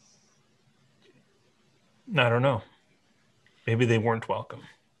don't know. Maybe they weren't welcome.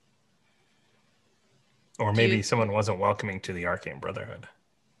 Or maybe someone wasn't welcoming to the Arcane Brotherhood.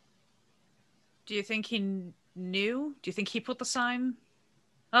 Do you think he knew? Do you think he put the sign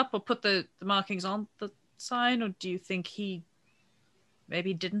up or put the markings on the sign? Or do you think he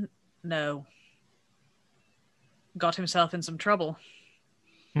maybe didn't know? Got himself in some trouble?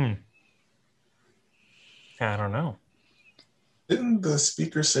 I don't know. Didn't the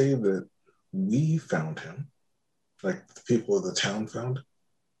speaker say that we found him? Like the people of the town found?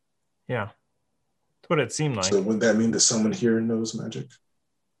 Yeah. That's what it seemed like. So would that mean that someone here knows magic?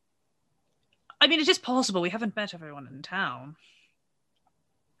 I mean, it is possible. We haven't met everyone in town.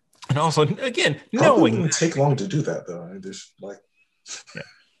 And also, again, Probably knowing... wouldn't take long to do that, though. I just, Yeah.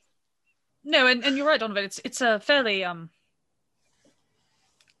 No, and you're right, Donovan. It's a fairly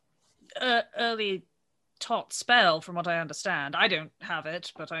early taught spell, from what I understand. I don't have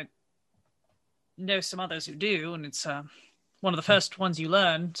it, but I know some others who do, and it's one of the first ones you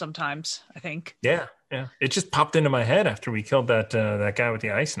learn sometimes, I think. Yeah. It just popped into my head after we killed that guy with the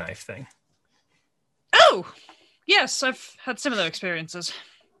ice knife thing. Oh! Yes, I've had similar experiences.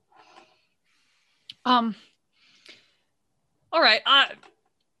 All right,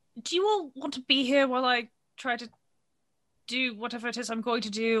 do you all want to be here while I try to do whatever it is I'm going to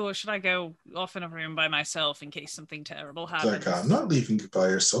do, or should I go off in a room by myself in case something terrible happens? I'm not leaving you by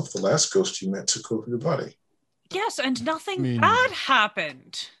yourself. The last ghost you met took over your body. Yes, and nothing bad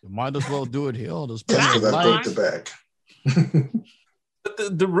happened. You might as well do it here. Just That's put what I light. broke the bag.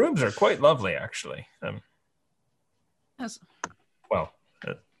 But the rooms are quite lovely, actually. Yes. Well,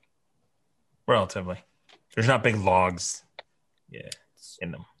 relatively. There's not big logs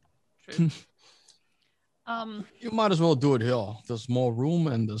in them. True. You might as well do it here. There's more room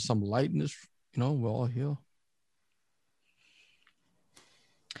and there's some light in this. We're all here. All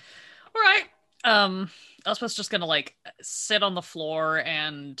right. Elspeth's just gonna sit on the floor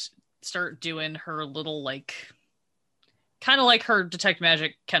and start doing her little kind of like her detect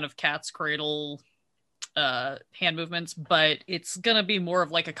magic kind of cat's cradle hand movements, but it's gonna be more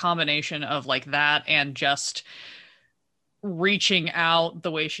of a combination of that and just reaching out the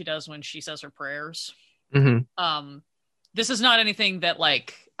way she does when she says her prayers. Mm-hmm. This is not anything that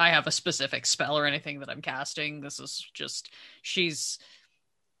I have a specific spell or anything that I'm casting. This is just she's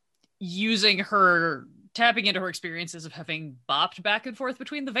using her tapping into her experiences of having bopped back and forth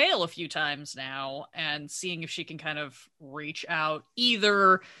between the Veil a few times now and seeing if she can kind of reach out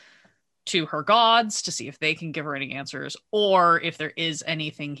either to her gods to see if they can give her any answers, or if there is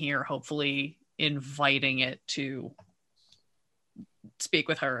anything here, hopefully inviting it to speak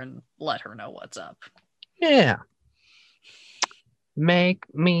with her and let her know what's up. Yeah.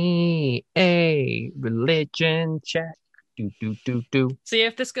 Make me a religion check. Do. See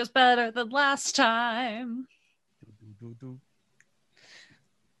if this goes better than last time.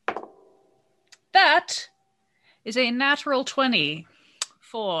 That is a natural 20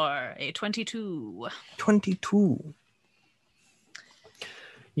 for a 22. 22.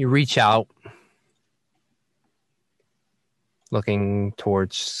 You reach out, looking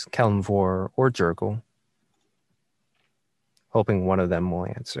towards Kelmvor or Jurgle, hoping one of them will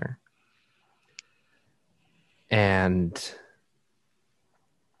answer. And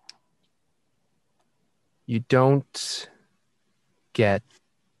you don't get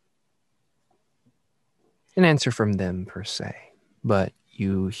an answer from them per se, but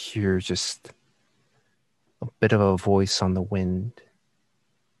you hear just a bit of a voice on the wind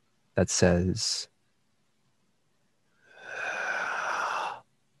that says,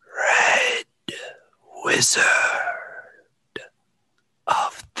 Red Wizard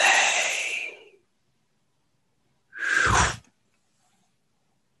of Thay.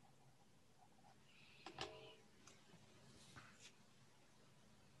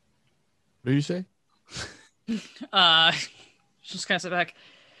 What did you say? Just kind of sit back.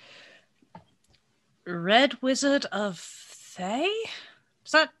 Red Wizard of Thay?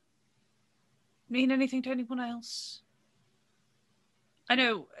 Does that mean anything to anyone else? I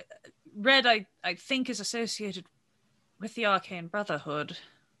know Red, I think, is associated with the Arcane Brotherhood.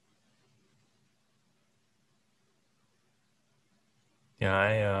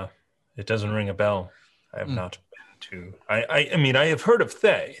 Yeah, it doesn't ring a bell. I have not been to. I mean, I have heard of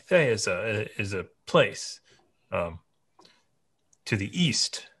Thay. Thay is a place to the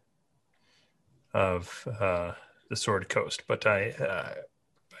east of the Sword Coast, but that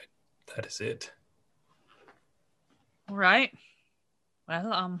is it. All right.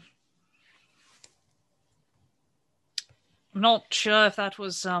 Well, I'm not sure if that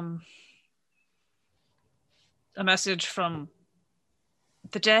was a message from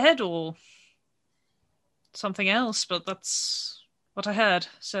the dead or something else, but that's what I heard.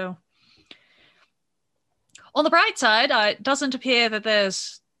 So, on the bright side, it doesn't appear that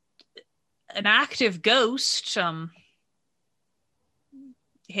there's an active ghost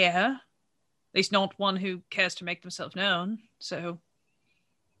here. At least not one who cares to make themselves known. So,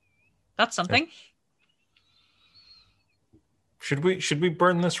 that's something. Should we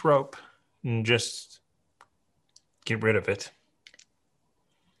burn this rope and just get rid of it?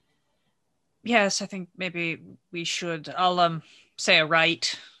 Yes, I think maybe we should. I'll say a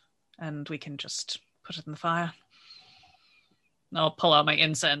rite, and we can just put it in the fire. I'll pull out my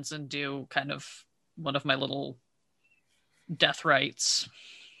incense and do kind of one of my little death rites.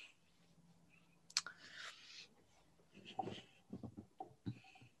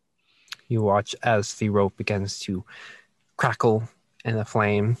 You watch as the rope begins to crackle in the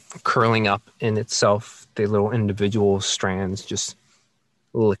flame, curling up in itself, the little individual strands just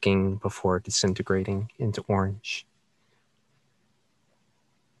licking before disintegrating into orange.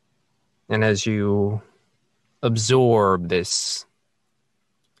 And as you absorb this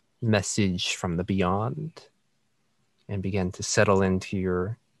message from the beyond and begin to settle into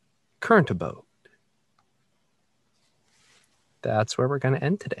your current abode, that's where we're going to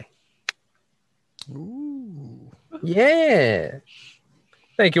end today. Ooh. Yeah.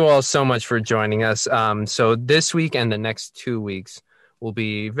 Thank you all so much for joining us. So this week and the next 2 weeks will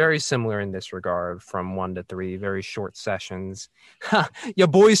be very similar in this regard, from 1 to 3, very short sessions. Your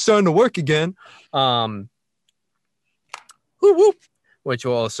boy's starting to work again. Whoop, whoop. Which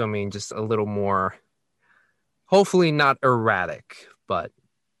will also mean just a little more, hopefully not erratic, but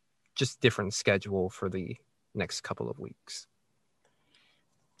just different schedule for the next couple of weeks.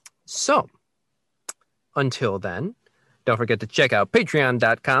 So, until then, don't forget to check out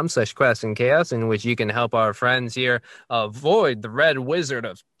patreon.com/questandchaos, in which you can help our friends here avoid the Red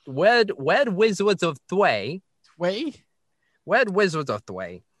Wizards of Thay. Red Wizards of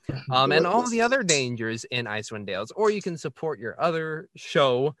Thay. And all the other dangers in Icewind Dales. Or you can support your other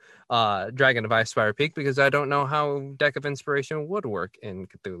show, Dragon of Icespire Peak, because I don't know how Deck of Inspiration would work in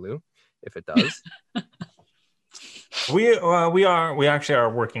Cthulhu, if it does. We actually are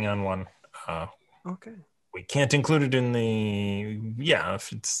working on one. Okay. We can't include it in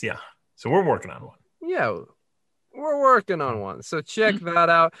so we're working on one. Yeah, we're working on one. So check that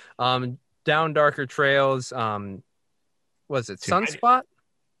out. Down Darker Trails. Was it Sunspot?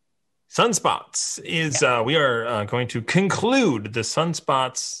 Sunspots is we are going to conclude the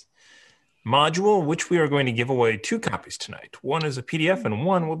Sunspots module, which we are going to give away 2 copies tonight. One is a PDF and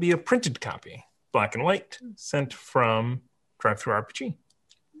one will be a printed copy, black and white, sent from DriveThruRPG.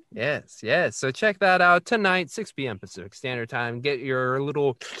 Yes. So check that out tonight, 6 p.m. Pacific Standard Time. Get your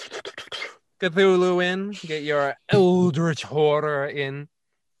little Cthulhu in. Get your Eldritch Horror in.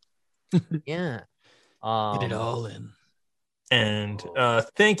 Yeah. Get it all in. And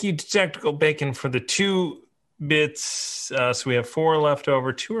thank you to Tactical Bacon for the 2 bits. So we have 4 left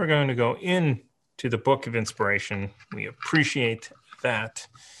over. 2 are going to go into the Book of Inspiration. We appreciate that.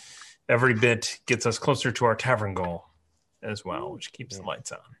 Every bit gets us closer to our tavern goal as well, which keeps the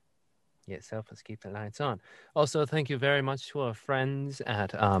lights on. Yes, help us keep the lights on. Also, thank you very much to our friends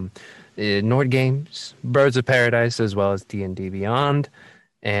at Nord Games, Birds of Paradise, as well as D&D Beyond.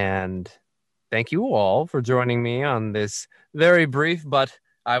 And thank you all for joining me on this very brief, but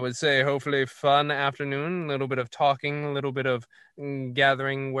I would say hopefully fun afternoon. A little bit of talking, a little bit of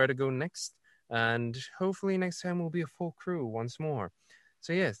gathering where to go next. And hopefully next time we'll be a full crew once more.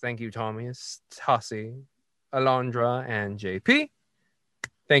 So yes, thank you, Thomas, Tassi, Alondra, and JP.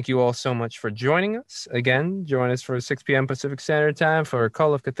 Thank you all so much for joining us. Again, join us for 6 p.m. Pacific Standard Time for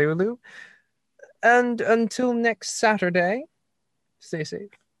Call of Cthulhu. And until next Saturday, stay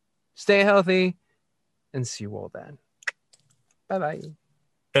safe, stay healthy, and see you all then. Bye-bye.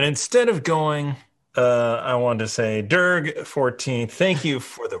 And instead of going, I wanted to say, Durg14, thank you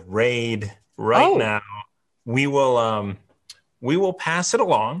for the raid. Now, we will pass it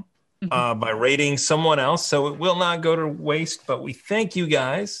along by rating someone else, so it will not go to waste, but we thank you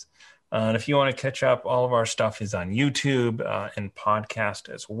guys. And if you want to catch up, all of our stuff is on YouTube and podcast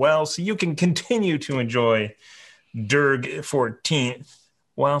as well, so you can continue to enjoy Durg14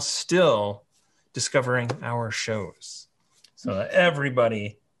 while still discovering our shows. So that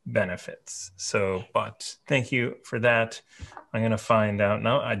everybody benefits. But thank you for that. I'm going to find out.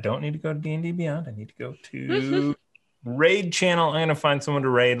 No, I don't need to go to D&D Beyond. I need to go to Raid channel. I'm going to find someone to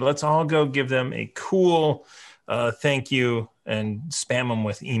raid. Let's all go give them a cool thank you and spam them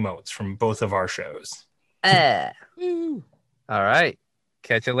with emotes from both of our shows. All right.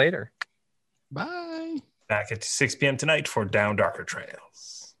 Catch you later. Bye. Back at 6 p.m. tonight for Down Darker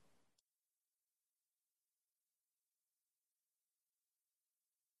Trails.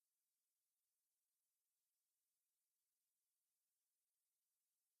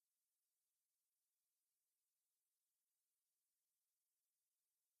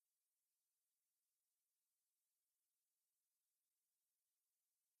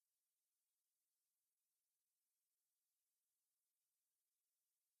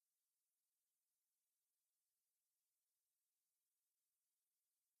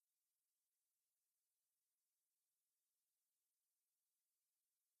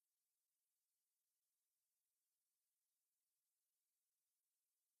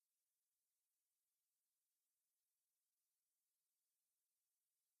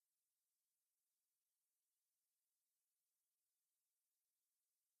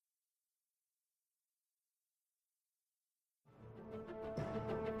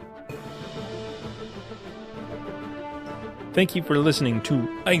 Thank you for listening to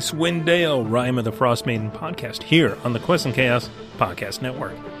Icewind Dale, Rime of the Frost Maiden podcast here on the Quest and Chaos Podcast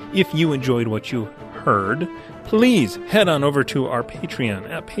Network. If you enjoyed what you heard, please head on over to our Patreon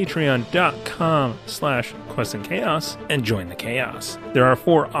at patreon.com/questandchaos and join the chaos. There are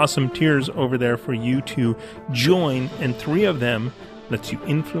 4 awesome tiers over there for you to join, and 3 of them lets you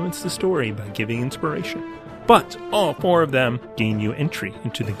influence the story by giving inspiration. But all 4 of them gain you entry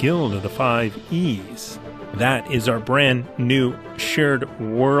into the Guild of the 5 E's. That is our brand new shared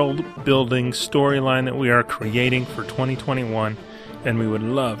world building storyline that we are creating for 2021, and we would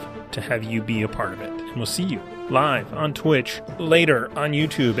love to have you be a part of it. And we'll see you live on Twitch, later on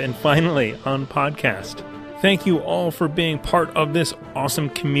YouTube, and finally on podcast. Thank you all for being part of this awesome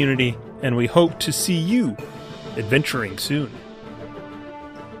community, and we hope to see you adventuring soon.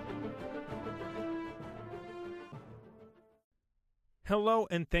 Hello,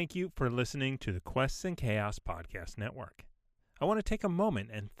 and thank you for listening to the Quests and Chaos Podcast Network. I want to take a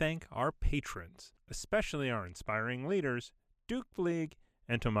moment and thank our patrons, especially our inspiring leaders, Duke Fleeg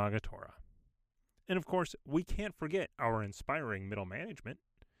and Tomaga Tora. And of course, we can't forget our inspiring middle management,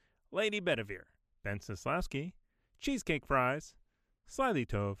 Lady Bedivere, Ben Sislowski, Cheesecake Fries, Slyly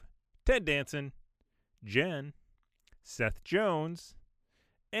Tove, Ted Danson, Jen, Seth Jones,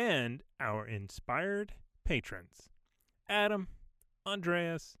 and our inspired patrons, Adam,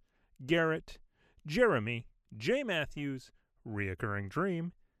 Andreas, Garrett, Jeremy, Jay Matthews, Reoccurring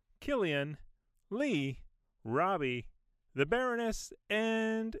Dream, Killian, Lee, Robbie, the Baroness,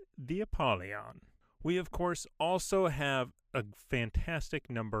 and the Apollyon. We, of course, also have a fantastic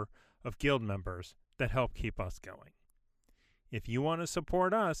number of guild members that help keep us going. If you want to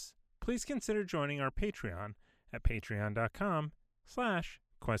support us, please consider joining our Patreon at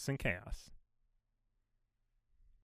patreon.com/questsandchaos.